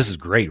 because this is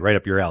great, right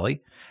up your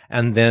alley.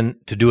 And then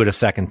to do it a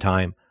second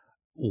time,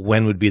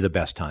 when would be the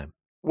best time?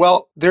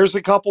 Well, there's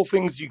a couple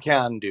things you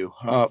can do.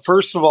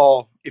 First of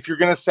all, if you're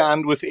going to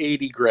sand with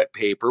 80 grit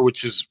paper,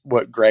 which is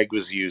what Greg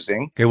was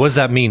using. Okay, what does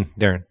that mean,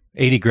 Darren?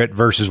 80 grit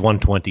versus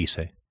 120,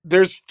 say?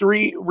 There's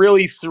three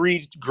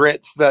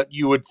grits that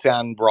you would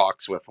sand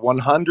rocks with: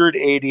 100,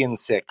 80, and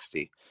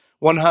 60.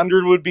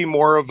 100 would be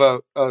more of a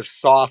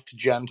soft,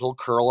 gentle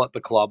curl at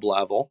the club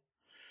level.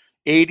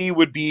 80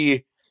 would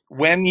be,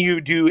 when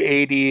you do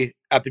 80,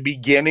 at the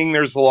beginning,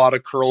 there's a lot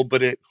of curl,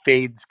 but it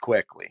fades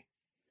quickly.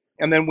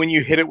 And then when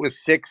you hit it with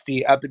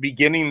 60, at the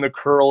beginning, the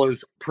curl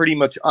is pretty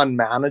much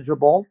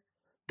unmanageable,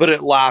 but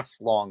it lasts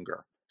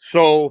longer.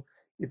 So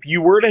if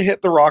you were to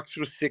hit the rocks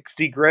with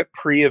 60 grit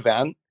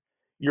pre-event,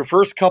 your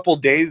first couple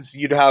days,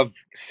 you'd have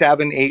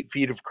 7-8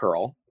 feet of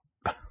curl.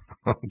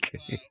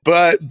 Okay.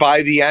 But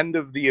by the end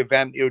of the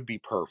event, it would be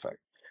perfect.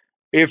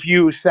 If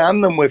you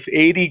sand them with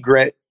 80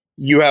 grit,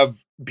 you have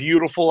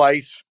beautiful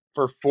ice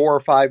for 4 or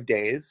 5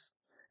 days,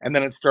 and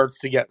then it starts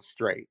to get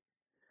straight.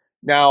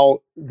 Now,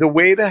 the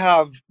way to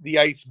have the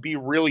ice be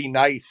really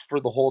nice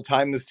for the whole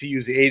time is to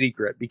use 80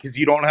 grit, because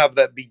you don't have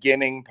that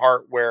beginning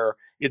part where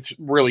it's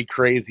really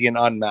crazy and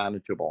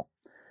unmanageable.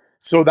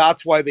 So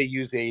that's why they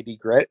use 80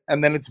 grit,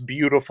 and then it's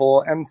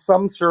beautiful. And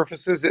some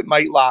surfaces, it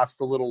might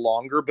last a little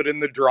longer, but in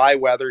the dry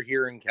weather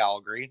here in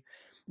Calgary,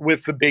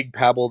 with the big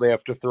pebble they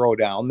have to throw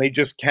down, they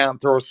just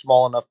can't throw a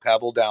small enough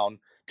pebble down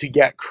to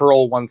get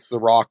curl once the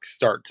rocks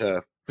start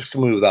to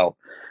smooth out.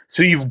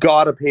 So you've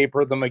got to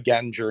paper them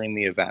again during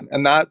the event.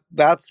 And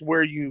that's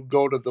where you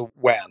go to the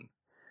when.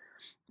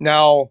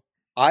 Now,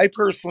 I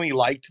personally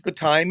liked the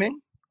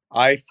timing.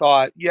 I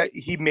thought, yeah,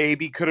 he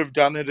maybe could have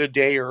done it a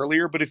day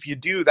earlier. But if you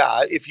do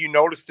that, if you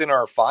noticed in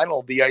our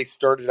final, the ice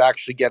started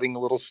actually getting a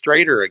little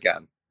straighter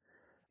again.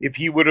 If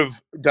he would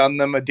have done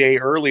them a day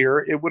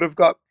earlier, it would have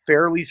got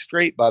fairly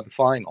straight by the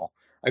final.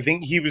 I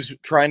think he was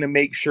trying to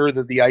make sure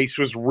that the ice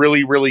was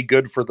really, really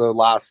good for the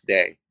last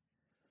day.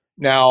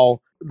 Now,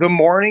 the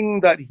morning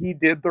that he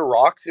did the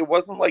rocks, it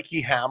wasn't like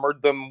he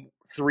hammered them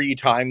 3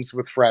 times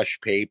with fresh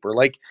paper.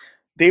 Like,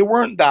 they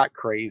weren't that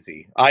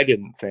crazy, I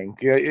didn't think.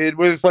 It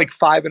was like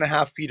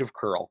 5.5 feet of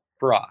curl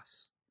for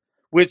us,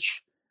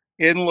 which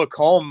in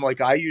Lacombe,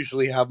 like, I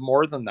usually have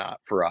more than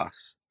that for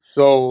us.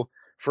 So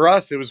for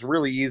us, it was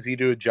really easy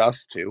to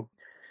adjust to.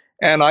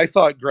 And I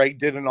thought Greg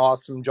did an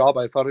awesome job.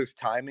 I thought his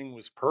timing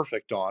was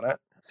perfect on it.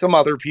 Some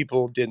other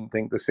people didn't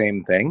think the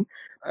same thing.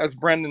 As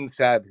Brendan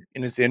said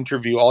in his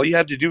interview, all you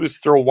had to do was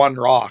throw one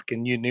rock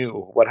and you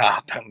knew what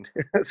happened.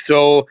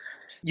 So,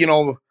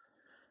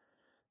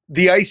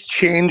 the ice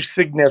changed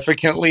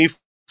significantly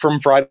from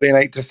Friday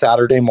night to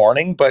Saturday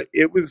morning, but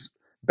it was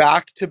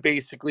back to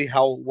basically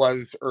how it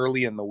was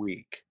early in the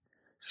week.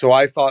 So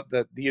I thought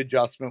that the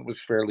adjustment was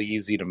fairly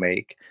easy to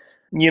make.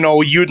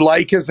 You'd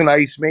like, as an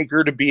ice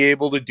maker, to be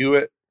able to do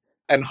it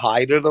and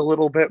hide it a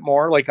little bit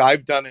more. Like,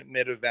 I've done it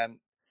mid-event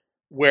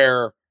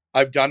where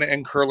I've done it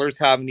and curlers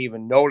haven't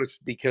even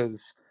noticed,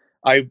 because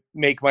I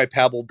make my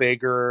pebble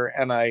bigger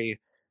and I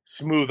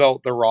smooth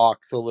out the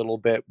rocks a little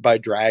bit by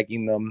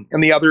dragging them.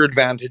 And the other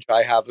advantage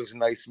I have as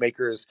an ice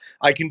maker is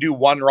I can do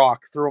one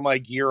rock, throw my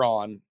gear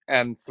on,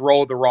 and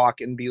throw the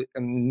rock and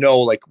know,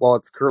 like, well,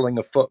 it's curling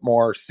a foot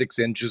more, 6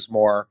 inches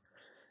more.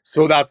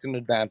 So that's an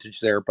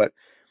advantage there. But,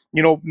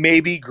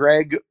 maybe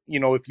Greg,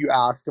 if you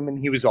asked him and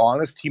he was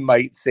honest, he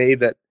might say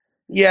that,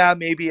 yeah,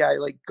 maybe I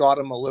got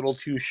him a little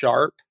too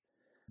sharp.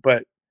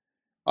 But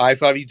I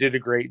thought he did a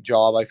great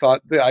job. I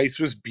thought the ice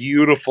was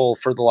beautiful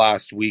for the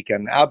last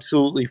weekend.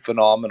 Absolutely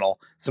phenomenal.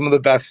 Some of the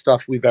best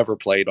stuff we've ever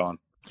played on.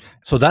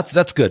 So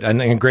that's good.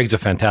 And Greg's a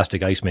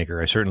fantastic ice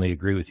maker. I certainly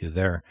agree with you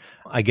there.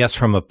 I guess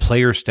from a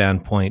player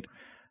standpoint,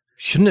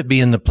 shouldn't it be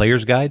in the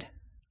player's guide?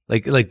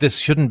 Like this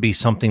shouldn't be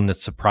something that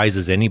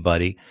surprises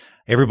anybody.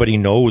 Everybody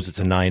knows it's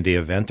a 9-day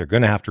event. They're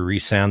going to have to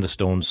resand the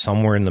stones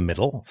somewhere in the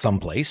middle,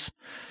 someplace.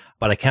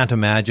 But I can't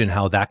imagine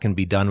how that can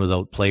be done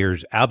without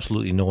players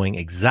absolutely knowing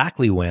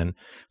exactly when,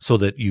 so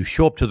that you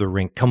show up to the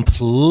rink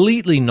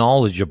completely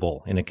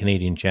knowledgeable in a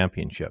Canadian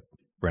championship.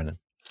 Brendan?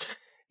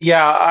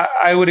 Yeah,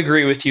 I would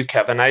agree with you,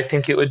 Kevin. I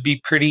think it would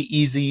be pretty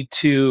easy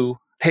to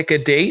pick a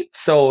date.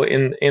 So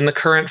in the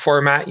current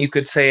format, you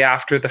could say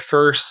after the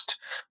first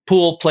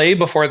pool play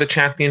before the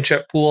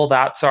championship pool,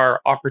 that's our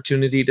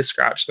opportunity to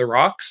scratch the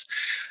rocks.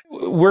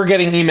 we're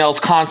getting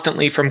emails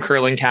constantly from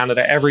Curling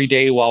Canada every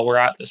day while we're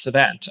at this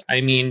event. I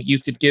mean, you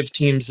could give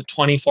teams a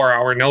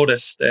 24-hour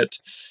notice that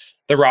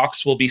the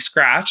rocks will be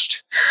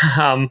scratched.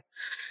 The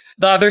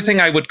other thing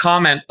I would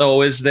comment,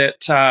 though, is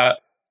that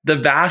the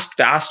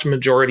vast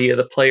majority of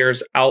the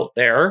players out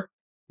there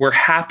were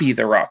happy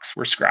the rocks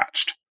were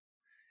scratched.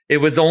 It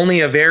was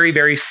only a very,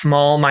 very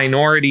small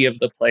minority of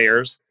the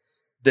players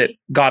that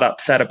got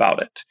upset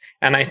about it.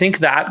 And I think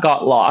that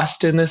got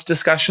lost in this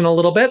discussion a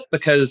little bit,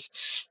 because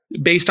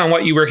based on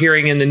what you were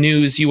hearing in the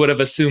news, you would have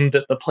assumed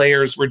that the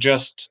players were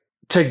just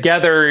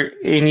together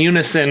in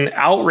unison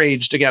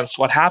outraged against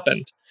what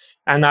happened.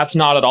 And that's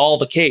not at all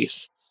the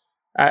case.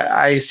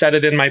 I said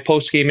it in my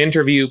post-game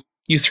interview,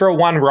 you throw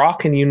one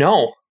rock and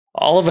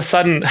all of a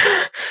sudden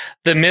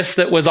the miss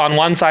that was on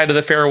one side of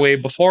the fairway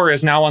before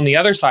is now on the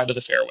other side of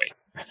the fairway.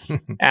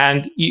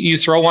 And you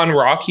throw one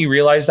rock, you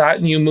realize that,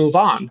 and you move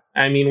on.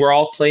 I mean, we're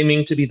all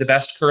claiming to be the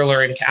best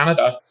curler in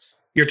Canada.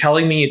 You're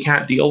telling me you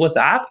can't deal with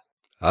that?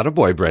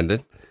 Attaboy,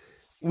 Brendan.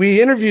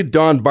 We interviewed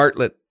Don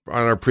Bartlett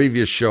on our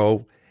previous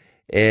show,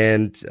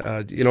 and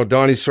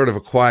Donnie's sort of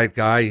a quiet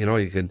guy.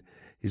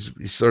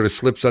 He sort of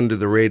slips under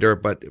the radar,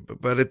 but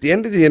at the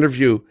end of the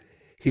interview,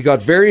 he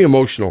got very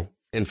emotional.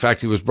 In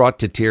fact, he was brought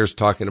to tears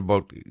talking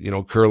about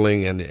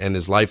curling and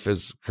his life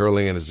as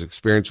curling and his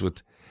experience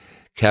with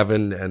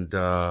Kevin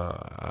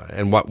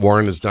and what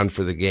Warren has done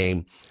for the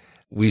game.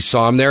 We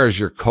saw him there as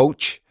your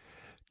coach.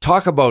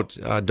 Talk about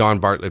Don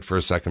Bartlett for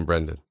a second,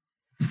 Brendan.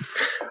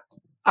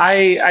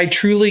 I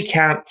truly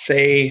can't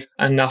say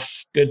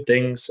enough good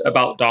things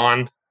about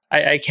Don.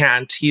 I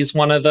can't. He's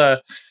one of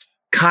the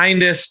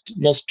kindest,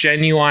 most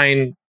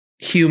genuine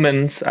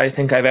humans I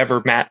think I've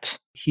ever met.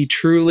 He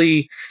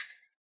truly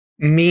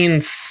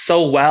means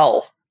so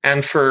well.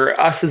 And for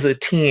us as a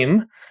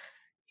team,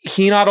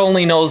 he not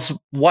only knows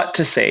what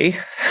to say,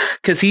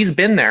 because he's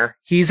been there.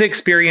 He's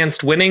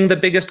experienced winning the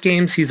biggest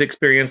games. He's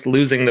experienced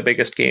losing the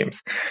biggest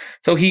games.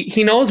 So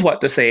he knows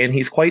what to say, and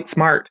he's quite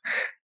smart.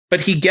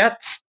 But he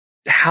gets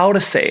how to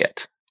say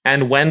it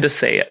and when to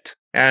say it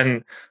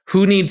and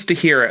who needs to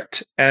hear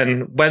it.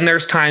 And when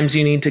there's times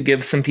you need to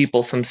give some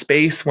people some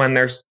space, when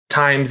there's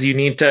times you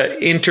need to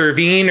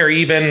intervene or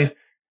even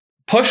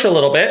push a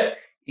little bit,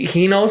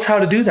 he knows how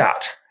to do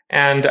that.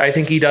 And I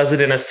think he does it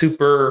in a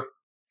super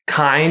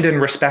kind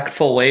and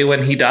respectful way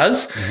when he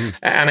does. Mm-hmm.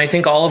 And I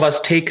think all of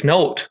us take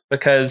note,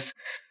 because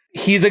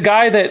he's a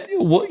guy that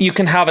you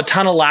can have a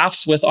ton of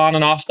laughs with on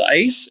and off the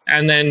ice.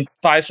 And then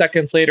 5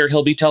 seconds later,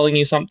 he'll be telling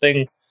you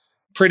something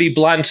pretty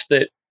blunt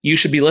that you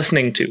should be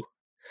listening to.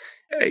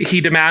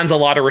 He demands a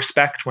lot of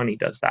respect when he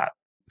does that.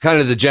 Kind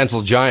of the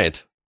gentle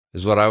giant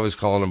is what I was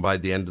calling him by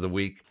the end of the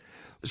week.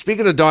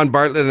 Speaking of Don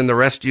Bartlett and the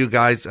rest of you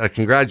guys,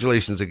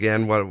 congratulations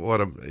again.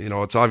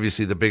 It's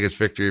obviously the biggest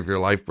victory of your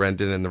life,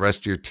 Brendan, and the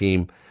rest of your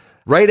team.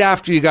 Right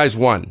after you guys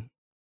won,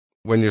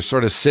 when you're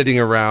sort of sitting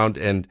around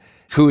and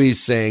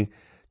Cooey's saying,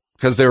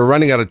 because they were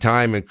running out of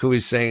time, and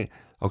Cooey's saying,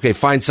 okay,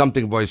 find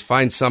something, boys,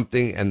 find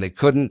something. And they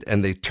couldn't,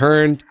 and they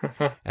turned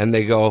and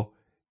they go,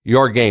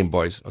 your game,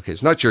 boys. Okay,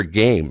 it's not your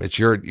game. It's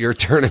your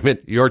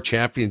tournament, your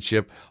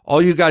championship.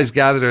 All you guys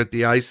gathered at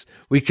the ice.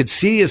 We could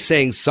see you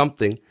saying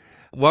something.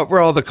 What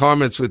were all the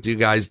comments with you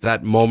guys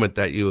that moment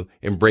that you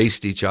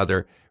embraced each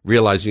other,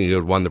 realizing you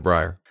had won the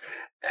Brier?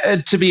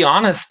 To be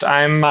honest,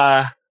 I'm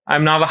not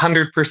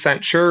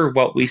 100% sure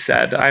what we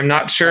said. I'm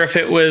not sure if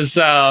it was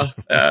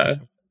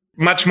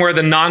much more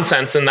than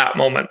nonsense in that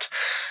moment.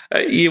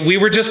 We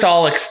were just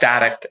all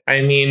ecstatic.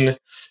 I mean,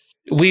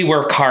 we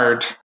work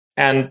hard.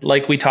 And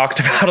like we talked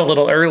about a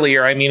little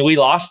earlier, I mean, we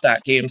lost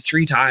that game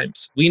 3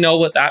 times. We know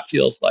what that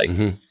feels like.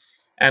 Mm-hmm.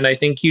 And I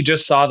think you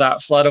just saw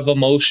that flood of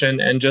emotion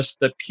and just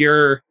the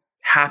pure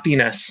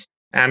happiness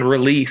and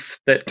relief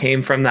that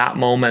came from that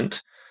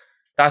moment.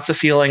 That's a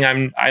feeling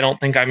I don't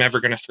think I'm ever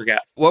going to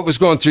forget. What was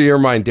going through your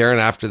mind, Darren,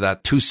 after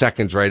that 2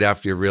 seconds right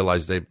after you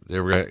realized they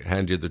were going to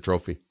hand you the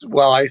trophy?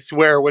 Well, I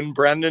swear, when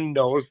Brendan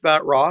knows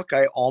that rock,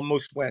 I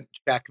almost went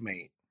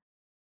checkmate.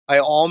 I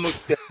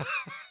almost did.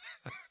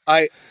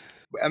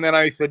 And then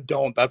I said,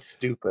 don't, that's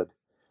stupid.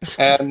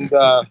 And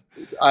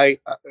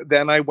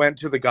I went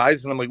to the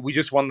guys and I'm like, we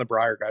just won the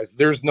Brier, guys.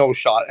 There's no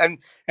shot. And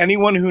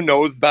anyone who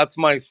knows, that's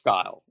my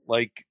style.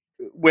 Like,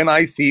 when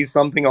I see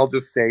something, I'll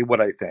just say what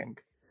I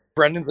think.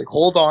 Brendan's like,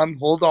 hold on.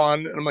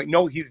 And I'm like,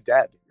 no, he's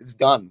dead. It's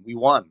done. We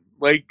won.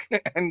 Like,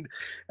 and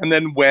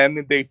then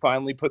when they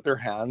finally put their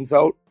hands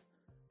out,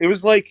 it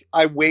was like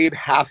I weighed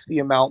half the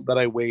amount that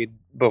I weighed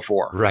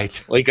before.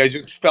 Right. Like, I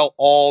just felt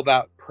all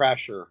that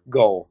pressure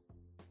go.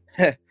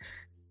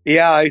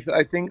 Yeah,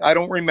 I think I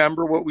don't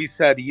remember what we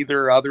said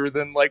either, other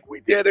than like, we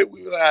did it.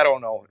 I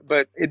don't know.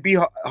 But it'd be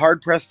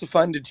hard pressed to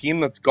find a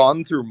team that's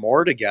gone through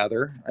more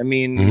together. I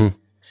mean,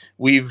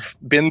 We've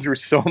been through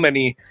so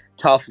many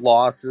tough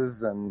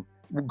losses and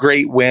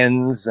great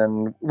wins,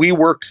 and we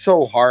work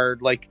so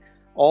hard. Like,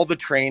 all the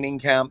training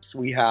camps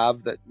we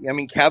have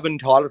Kevin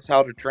taught us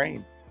how to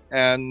train.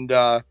 And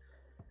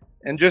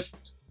just,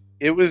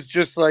 it was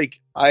just like,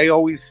 I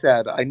always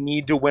said, I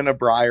need to win a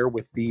Brier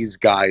with these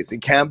guys.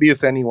 It can't be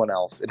with anyone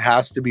else. It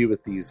has to be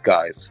with these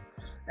guys.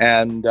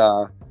 And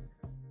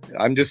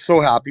I'm just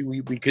so happy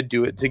we could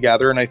do it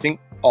together. And I think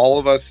all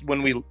of us,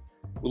 when we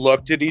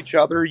looked at each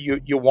other,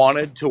 you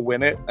wanted to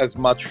win it as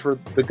much for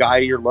the guy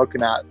you're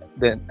looking at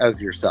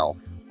as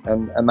yourself.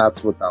 And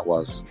that's what that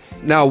was.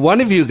 Now,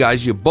 one of you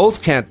guys, you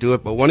both can't do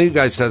it, but one of you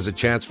guys has a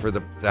chance for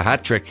the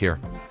hat trick here.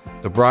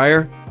 The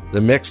Brier, the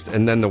Mixed,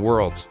 and then the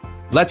Worlds.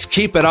 Let's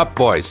keep it up,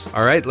 boys.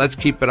 All right? Let's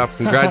keep it up.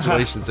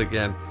 Congratulations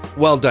again.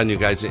 Well done, you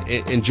guys.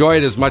 Enjoy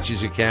it as much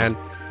as you can.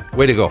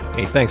 Way to go.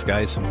 Hey, thanks,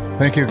 guys.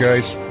 Thank you,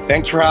 guys.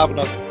 Thanks for having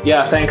us.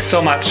 Yeah, thanks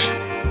so much.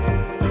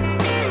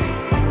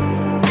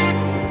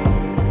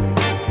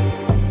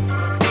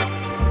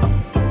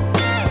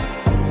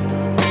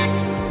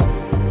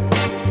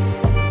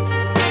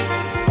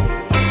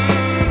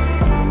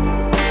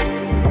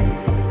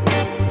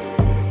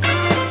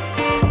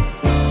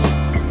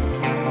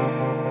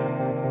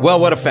 Well,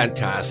 what a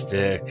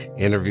fantastic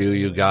interview,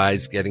 you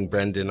guys, getting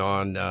Brendan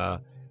on.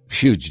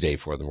 Huge day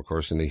for them, of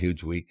course, and a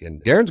huge week.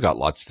 And Darren's got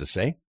lots to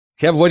say.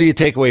 Kev, what do you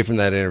take away from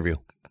that interview?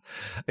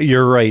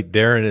 You're right.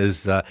 Darren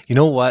is, you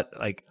know what?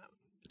 Like,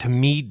 to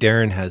me,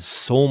 Darren has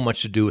so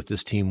much to do with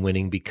this team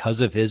winning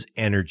because of his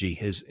energy,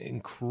 his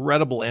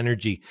incredible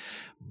energy.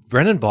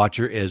 Brendan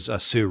Bottcher is a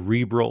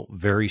cerebral,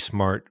 very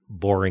smart,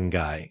 boring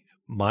guy.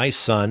 My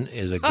son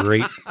is a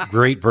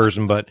great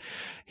person, but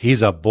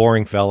he's a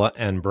boring fella.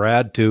 And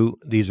Brad, too.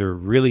 These are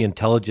really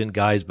intelligent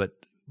guys, but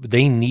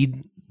they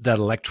need that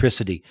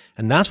electricity.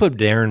 And that's what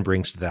Darren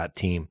brings to that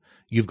team.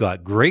 You've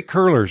got great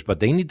curlers,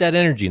 but they need that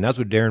energy. And that's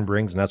what Darren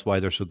brings. And that's why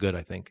they're so good,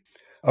 I think.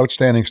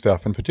 Outstanding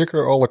stuff. In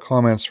particular, all the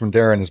comments from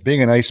Darren as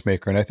being an ice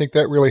maker. And I think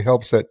that really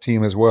helps that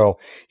team as well.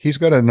 He's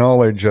got a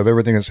knowledge of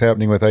everything that's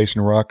happening with ice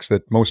and rocks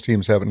that most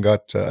teams haven't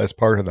got as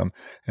part of them.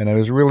 And I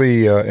was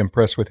really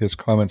impressed with his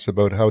comments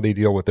about how they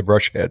deal with the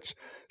brush heads.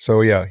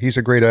 So, yeah, he's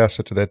a great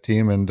asset to that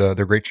team, and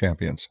they're great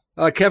champions.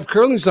 Kev,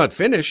 curling's not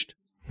finished.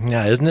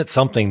 Yeah, isn't it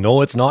something?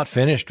 No, it's not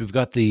finished. We've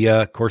got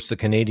of course, the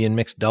Canadian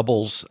mixed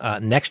doubles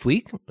next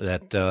week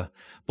that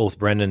both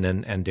Brendan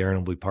and Darren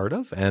will be part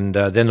of. And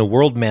then the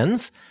World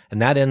Men's, and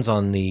that ends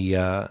on the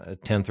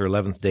 10th or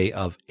 11th day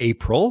of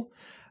April.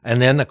 And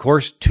then, of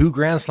course, 2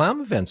 Grand Slam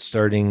events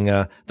starting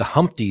the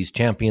Humpties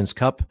Champions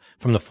Cup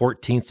from the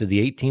 14th to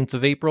the 18th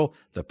of April.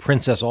 The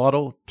Princess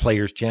Auto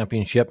Players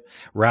Championship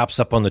wraps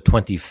up on the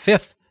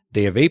 25th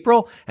day of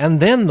April,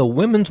 and then the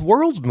Women's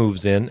Worlds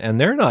moves in, and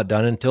they're not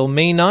done until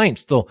May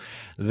 9th. So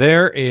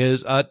there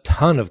is a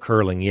ton of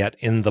curling yet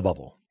in the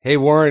bubble. Hey,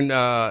 Warren,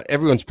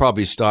 everyone's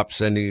probably stopped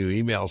sending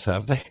you emails,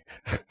 have they?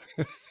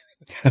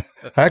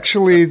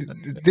 Actually,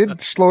 it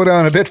did slow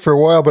down a bit for a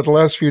while, but the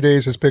last few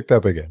days has picked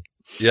up again.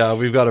 Yeah,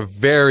 we've got a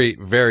very,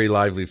 very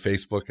lively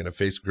Facebook and a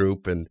face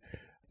group. And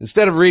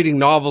instead of reading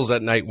novels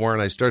at night, Warren,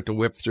 I start to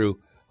whip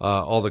through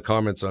all the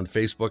comments on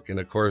Facebook. And,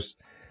 of course,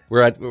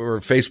 we're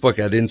Facebook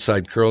at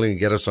Inside Curling.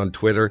 Get us on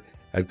Twitter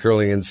at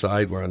Curling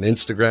Inside. We're on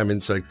Instagram,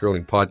 Inside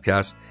Curling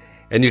Podcast.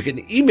 And you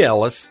can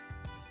email us,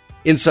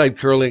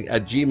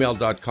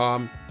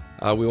 insidecurling@gmail.com.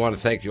 We want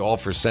to thank you all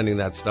for sending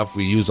that stuff.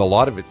 We use a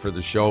lot of it for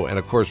the show. And,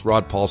 of course,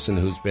 Rod Paulson,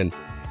 who's been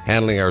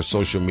handling our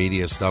social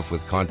media stuff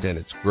with content.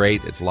 It's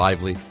great. It's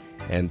lively.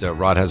 And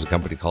Rod has a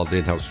company called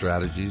In-House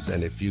Strategies.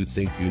 And if you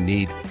think you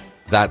need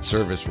that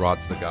service,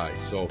 Rod's the guy.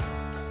 So,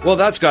 well,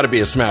 that's got to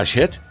be a smash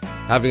hit.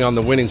 Having on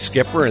the winning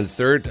skipper in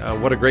third.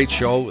 What a great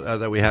show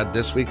that we had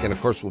this week. And,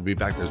 of course, we'll be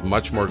back. There's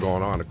much more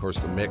going on. Of course,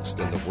 the mixed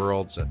and the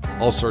worlds,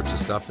 all sorts of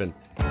stuff. And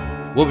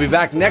we'll be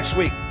back next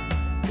week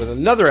with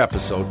another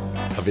episode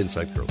of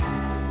Inside Curling.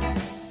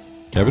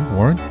 Kevin,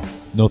 Warren,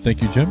 no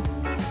thank you, Jim.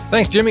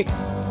 Thanks, Jimmy.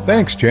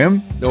 Thanks,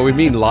 Jim. No, we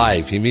mean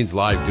live. He means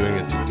live, doing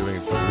it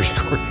for the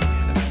recording.